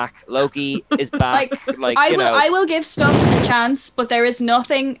still back. Loki is back. I will give stuff a chance, but there is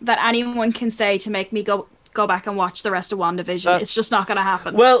nothing that anyone can say to make me go back and watch the rest of WandaVision. It's just not going to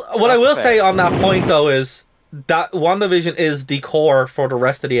happen. Well, what I will say on that point, though, is that WandaVision is the core for the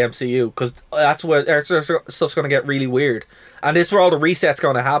rest of the MCU, because that's where stuff's going to get really weird, and this is where all the resets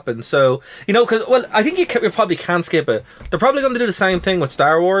going to happen. So because I think you probably can skip it. They're probably going to do the same thing with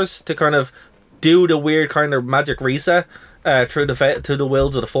Star Wars to kind of do the weird kind of magic reset through the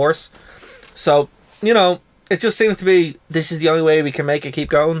wills of the Force. So it just seems to be this is the only way we can make it keep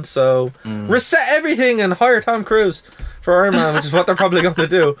going. So reset everything and hire Tom Cruise for Iron Man, which is what they're probably going to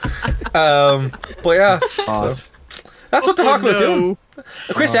do. But yeah, so that's what they're talking about doing.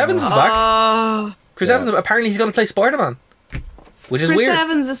 Chris Evans is back. Chris Evans, apparently he's going to play Spider-Man, which is Chris weird.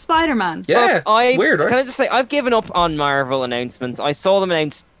 Evans is Spider-Man. Yeah, weird, right? Can I just say, I've given up on Marvel announcements. I saw them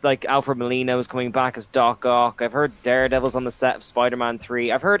announce, like, Alfred Molina was coming back as Doc Ock. I've heard Daredevil's on the set of Spider-Man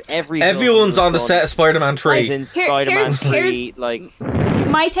 3. I've heard everyone's on the set of Spider-Man 3. As in Spider-Man 3, like...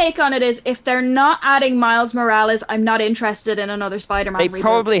 My take on it is, if they're not adding Miles Morales, I'm not interested in another Spider-Man. They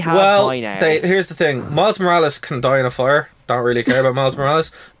probably have by now. Here's the thing: Miles Morales can die in a fire. Don't really care about Miles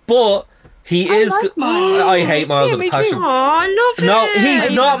Morales, but he is. I hate Miles with a passion. Oh, I love him. No,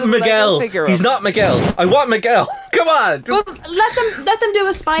 he's not Miguel. He's not Miguel. I want Miguel. Come on. Well, let them do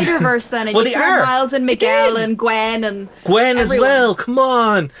a Spider-Verse then. And well, you they are. Miles and Miguel and Gwen and Gwen everyone. as well. Come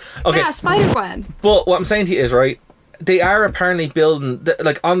on. Okay. Yeah, Spider-Gwen. But what I'm saying to you is, right, they are apparently building,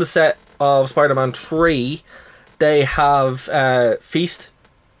 like, on the set of Spider-Man 3, they have Feast,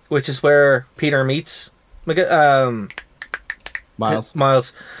 which is where Peter meets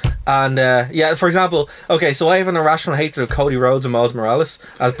Miles. And for example, okay, so I have an irrational hatred of Cody Rhodes and Miles Morales,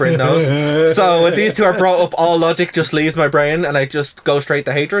 as Bryn knows. So when these two are brought up, all logic just leaves my brain and I just go straight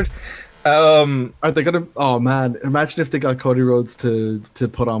to hatred. Are they gonna? Oh man! Imagine if they got Cody Rhodes to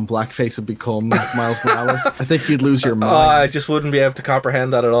put on blackface and become Miles Morales. I think you'd lose your mind. I just wouldn't be able to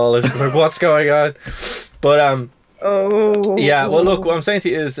comprehend that at all. It's like, what's going on? But yeah. Well, look, what I'm saying to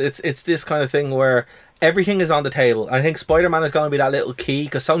you is, it's this kind of thing where everything is on the table. I think Spider-Man is going to be that little key,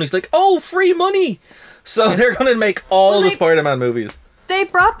 because Sony's like, oh, free money, so they're going to make all the Spider-Man movies. They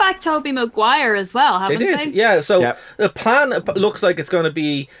brought back Tobey Maguire as well, haven't they? They did, yeah. So the plan looks like it's going to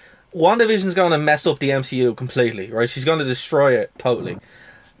be. WandaVision's going to mess up the MCU completely, right? She's going to destroy it totally.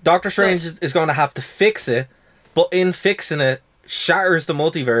 Doctor Strange is going to have to fix it, but in fixing it, shatters the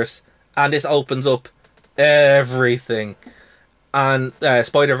multiverse, and this opens up everything. And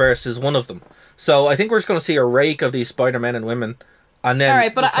Spider-Verse is one of them. So I think we're just going to see a rake of these Spider-Men and women. And then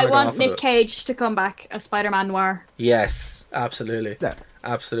alright, but I want Nick Cage to come back as Spider-Man Noir. Yes, absolutely. Yeah.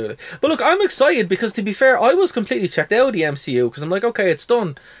 Absolutely. But look, I'm excited because, to be fair, I was completely checked out of the MCU because I'm like, okay, it's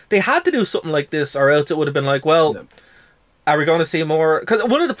done. They had to do something like this, or else it would have been like, well, are we going to see more? Because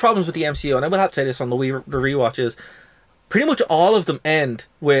one of the problems with the MCU, and I will have to say this on the rewatch, is pretty much all of them end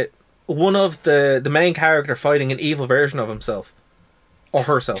with one of the main character fighting an evil version of himself. Or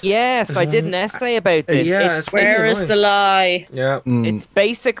herself. Yes, I did an essay about this. Yeah, where is the lie? Yeah. It's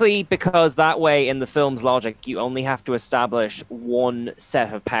basically because that way, in the film's logic, you only have to establish one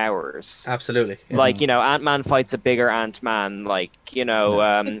set of powers. Absolutely. Yeah. Like, Ant-Man fights a bigger Ant-Man. Like,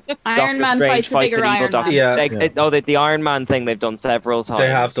 Iron Man Strange fights a bigger Iron Man. Yeah. The Iron Man thing they've done several times. They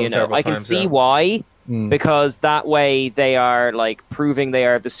have done several times. I can see why. Because that way they are like proving they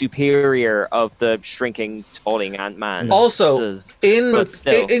are the superior of the shrinking, talling Ant-Man. Also, in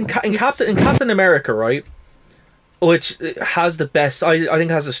Captain America, right, which has the best, I think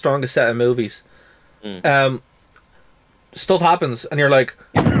has the strongest set of movies. Stuff happens, and you're like,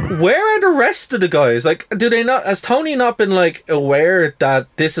 where are the rest of the guys? Like, do they not? Has Tony not been like aware that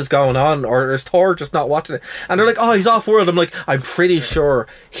this is going on, or is Thor just not watching it? And they're like, oh, he's off world. I'm like, I'm pretty sure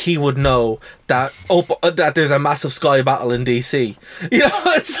he would know that that there's a massive sky battle in DC.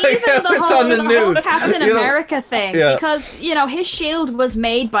 It's like it's on the news. Whole Captain America thing, because his shield was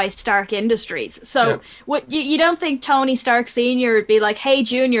made by Stark Industries. So what you don't think Tony Stark Sr. would be like, hey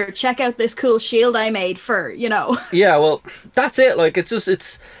Junior, check out this cool shield I made for Yeah, well, that's it. Like,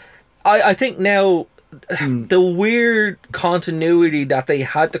 I think now the weird continuity that they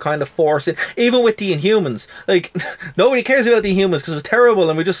had to kind of force in, even with the Inhumans, like, nobody cares about the Inhumans because it was terrible,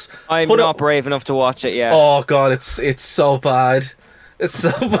 and we just I'm not brave enough to watch it yet. Oh god, it's so bad. It's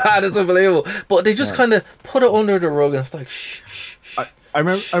so bad, it's unbelievable. But they just kind of put it under the rug, and it's like, shh. I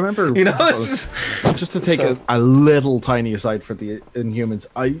remember just to take a little tiny aside for the Inhumans,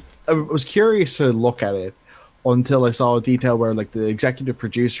 I was curious to look at it until I saw a detail where, like, the executive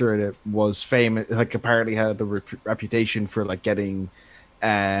producer in it was famous, like, apparently had a reputation for, like, getting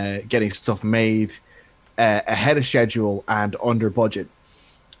stuff made ahead of schedule and under budget.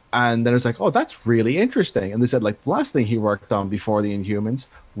 And then I was like, oh, that's really interesting. And they said, like, the last thing he worked on before the Inhumans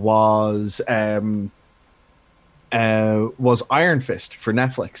was Iron Fist for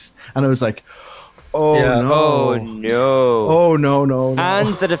Netflix. And I was like, Oh no! Oh no! Oh no!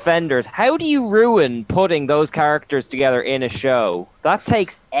 And the Defenders. How do you ruin putting those characters together in a show? That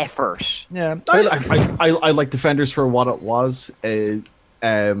takes effort. Yeah, I like Defenders for what it was. I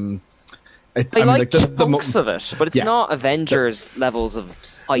like chunks of it, but it's not Avengers levels of.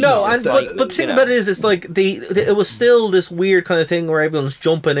 No, but the thing about it is, it's like it was still this weird kind of thing where everyone's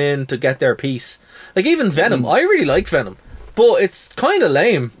jumping in to get their piece. Like even Venom, I really like Venom. But it's kind of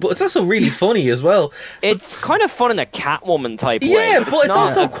lame. But it's also really funny as well. It's kind of fun in a Catwoman type way. Yeah, but it's not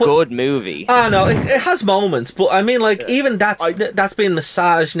also a good movie. I know it has moments, but I mean, like even that's been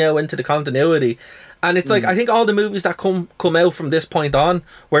massaged now into the continuity, and it's like I think all the movies that come out from this point on,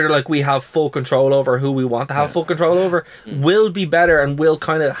 where they're like we have full control over who we want to have full control over, will be better and will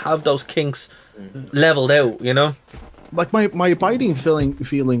kind of have those kinks leveled out. You know, like my abiding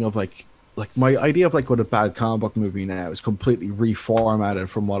feeling of like my idea of like what a bad comic book movie now is completely reformatted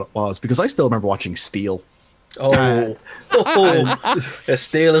from what it was, because I still remember watching Steel. Steel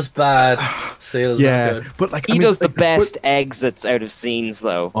is bad. Steel is not good. But like he does the best exits out of scenes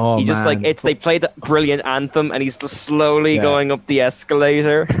though. Oh, he just man. they play the brilliant anthem and he's just slowly going up the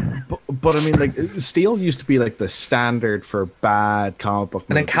escalator. But I mean, like Steel used to be like the standard for bad comic book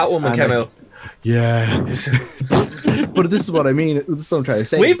movies. And then Catwoman came out. Yeah. But this is what I mean. This is what I'm trying to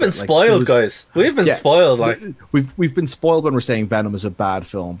say. We've been spoiled, guys. We've been spoiled. Like we've been spoiled when we're saying Venom is a bad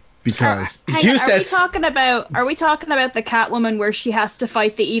film, because Are we talking about the Catwoman where she has to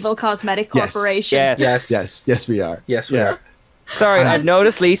fight the evil cosmetic corporation? Yes, we are. Yes, we are. Sorry, I've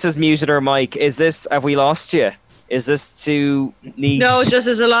noticed Lisa's muted her mic. Have we lost you? Is this too niche? No, just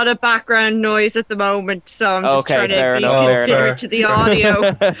there's a lot of background noise at the moment, so I'm just trying to be considerate to the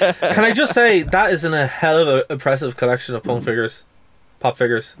audio. Can I just say that is a hell of an impressive collection of pop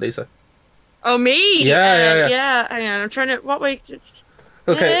figures, Lisa. Oh, me? Yeah. Hang on, I'm trying to. What way?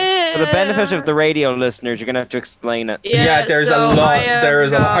 Okay. For the benefit of the radio listeners, you're gonna have to explain it. Yeah, there's a lot.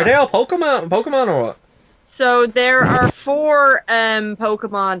 Are they all Pokemon or what? So there are 4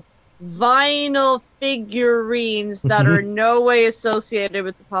 Pokemon vinyl figurines that are no way associated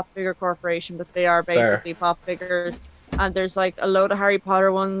with the Pop Figure Corporation, but they are basically pop figures. And there's like a load of Harry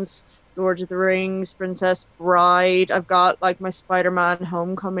Potter ones, Lord of the Rings, Princess Bride. I've got like my Spider-Man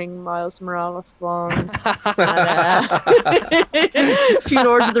Homecoming Miles Morales one. And, a few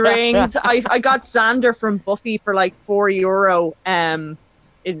Lord of the Rings. I got Xander from Buffy for like €4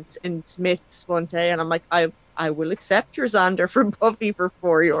 in Smith's one day, and I'm like, I will accept your Xander from Buffy for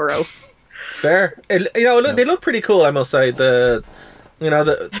 €4. Fair. They look pretty cool, I must say. They're one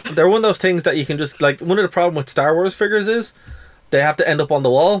of those things that you can just like. One of the problem with Star Wars figures is they have to end up on the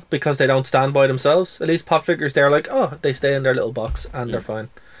wall because they don't stand by themselves. At least pop figures, they're like, they stay in their little box and they're fine.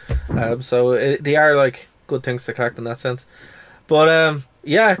 They are like good things to collect in that sense. But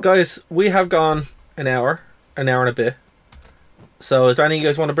guys, we have gone an hour and a bit. So is there anything you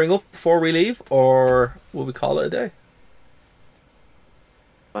guys want to bring up before we leave, or will we call it a day?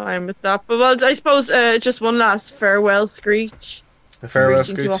 Fine with that. But well, I suppose just one last farewell screech. A farewell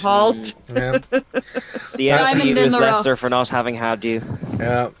screech to a halt. Yeah. The MCU is lesser for not having had you.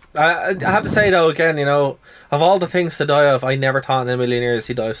 Yeah. I have to say though, again, of all the things to die of, I never thought in a million years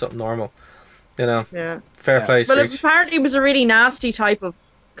he'd die of something normal. Yeah. Fair play, But Screech. apparently it was a really nasty type of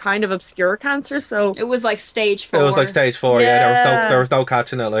kind of obscure cancer, so it was like stage 4. It was like stage 4. Yeah, there was no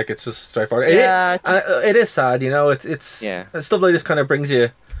catching it. Like it's just straightforward. It is sad, It's stuff like this kind of brings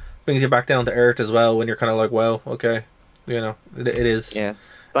you back down to earth as well when you're kind of like, well, okay, it is. Yeah.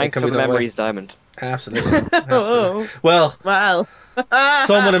 Thanks for the memories, Diamond. Absolutely. Well,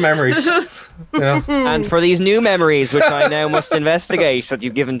 some of the memories. And for these new memories, which I now must investigate, that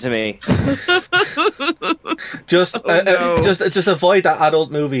you've given to me. Just avoid that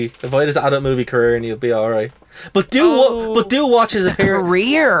adult movie. Avoid his adult movie career, and you'll be all right. But do watch his appearance.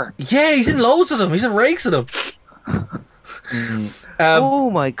 Career. Yeah, he's in loads of them. He's in rakes of them. Oh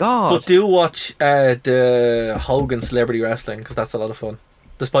my god! But do watch the Hogan Celebrity Wrestling, because that's a lot of fun.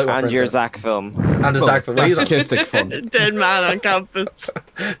 Despite what and your Zach film. And the Zach film. Masochistic fun. Dead Man on Campus.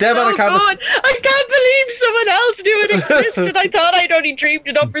 Dead Man on Campus. Good. I can't believe someone else knew it existed. I thought I'd only dreamed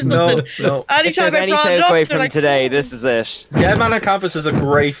it up or something. No. If there's any takeaway from today, this is it. Dead Man on Campus is a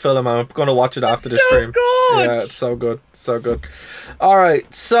great film. I'm going to watch it after the stream. Good. Yeah, it's so good. So good.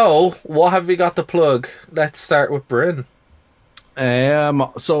 Alright, so what have we got to plug? Let's start with Bryn.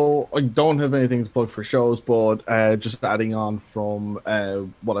 So I don't have anything to plug for shows, but just adding on from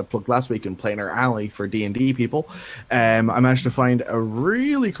what I plugged last week in Planar Alley for D&D people, I managed to find a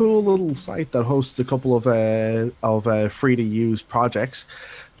really cool little site that hosts a couple of free to use projects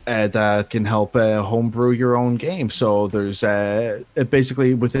that can help homebrew your own game. So there's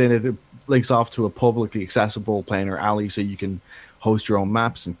basically within it links off to a publicly accessible Planar Alley, so you can host your own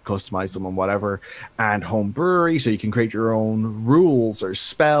maps and customize them and whatever, and Home Brewery, so you can create your own rules or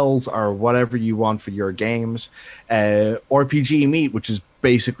spells or whatever you want for your games. RPG Meet, which is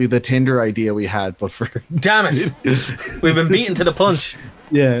basically the Tinder idea we had, but for damn it, we've been beaten to the punch.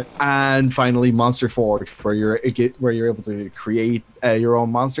 Yeah, and finally Monster Forge, where you're able to create your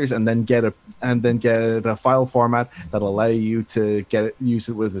own monsters and then get a file format that'll allow you to use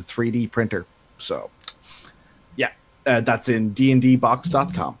it with a 3D printer. So. That's in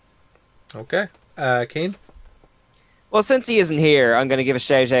dndbox.com. Okay. Kane? Well, since he isn't here, I'm going to give a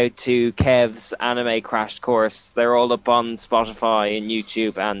shout out to Kev's Anime Crash Course. They're all up on Spotify and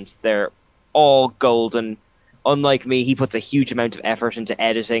YouTube, and they're all golden. Unlike me, he puts a huge amount of effort into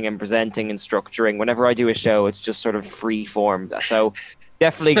editing and presenting and structuring. Whenever I do a show, it's just sort of free form. So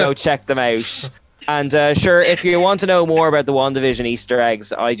definitely go check them out. And sure, if you want to know more about the WandaVision Easter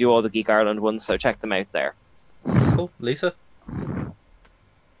eggs, I do all the Geek Ireland ones, so check them out there. Cool. Lisa?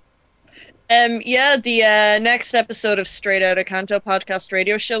 The next episode of Straight Outta Canto podcast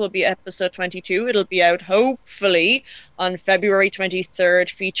radio show will be episode 22. It'll be out hopefully on February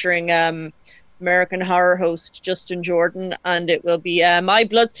 23rd, featuring American Horror host Justin Jordan, and it will be my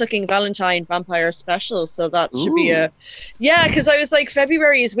blood-sucking Valentine vampire special. So that should be because I was like,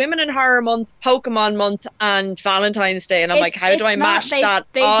 February is Women in Horror Month, Pokemon Month, and Valentine's Day, and I'm like, how do I mash that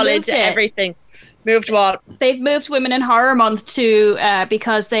all into everything? Moved what? They've moved Women in Horror Month to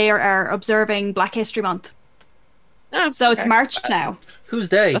because they are observing Black History Month. Oh, so it's March now. Whose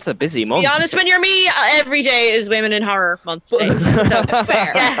day? That's a busy month. To be honest, when you're me, every day is Women in Horror Month day. So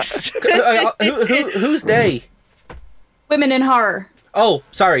fair. Yes. Whose day? Women in Horror. Oh,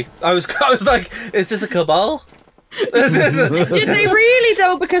 sorry. I was like, is this a cabal? Did they really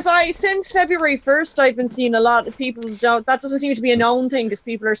though? Because since February 1st, I've been seeing a lot of people that doesn't seem to be a known thing because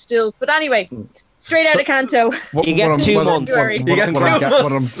people are still. But anyway, Straight Outta Canto. You get 2 months.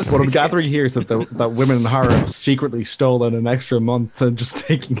 What I'm gathering here is that Women in Horror have secretly stolen an extra month and just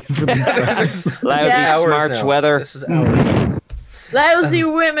taking it for themselves. Lousy smart weather. This is ours. Lousy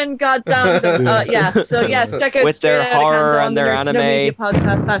women, goddamn them. So yes, check out with Straight their Outta horror Canto on and the their Nerds anime No Media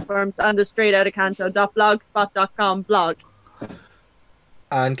podcast platforms and the straightoutacanto.blogspot.com blog.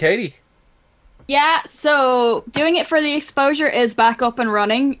 And Katie? Yeah, so doing it for the exposure is back up and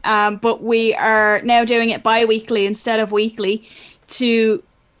running, but we are now doing it bi-weekly instead of weekly to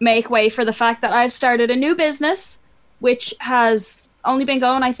make way for the fact that I've started a new business, which has only been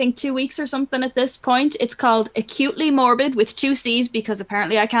going, I think, 2 weeks or something at this point. It's called Acutely Morbid with 2 C's because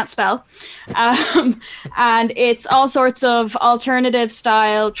apparently I can't spell. And it's all sorts of alternative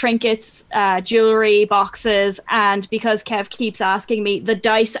style trinkets, jewelry, boxes, and because Kev keeps asking me, the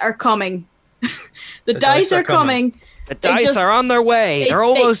dice are coming. The dice are coming. The dice are on their way. They're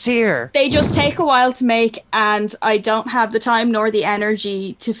almost here. They just take a while to make, and I don't have the time nor the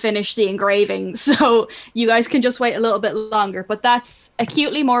energy to finish the engraving. So you guys can just wait a little bit longer. But that's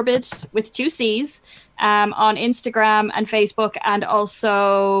Acutely Morbid with 2 C's on Instagram and Facebook, and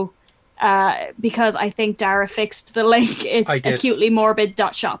also because I think Dara fixed the link, it's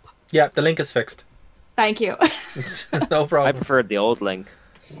acutelymorbid.shop. Yeah, the link is fixed. Thank you. No problem. I preferred the old link.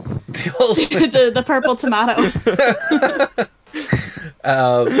 The purple tomato.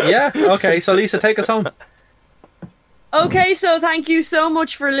 Okay, so Lisa, take us home. Okay, so thank you so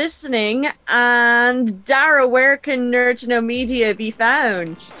much for listening. And Dara, where can Nerd to Know Media be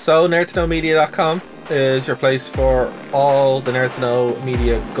found? So nerdtoknowmedia.com is your place for all the Nerd to Know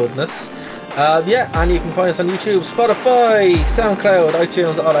Media goodness. And you can find us on YouTube, Spotify, SoundCloud,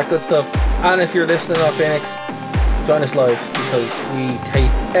 iTunes, all that good stuff. And if you're listening on Phoenix, join us live because we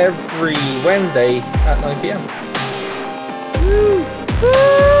tape every Wednesday at 9 p.m.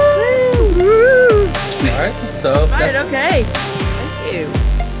 Alright, so... Right, okay. Thank you.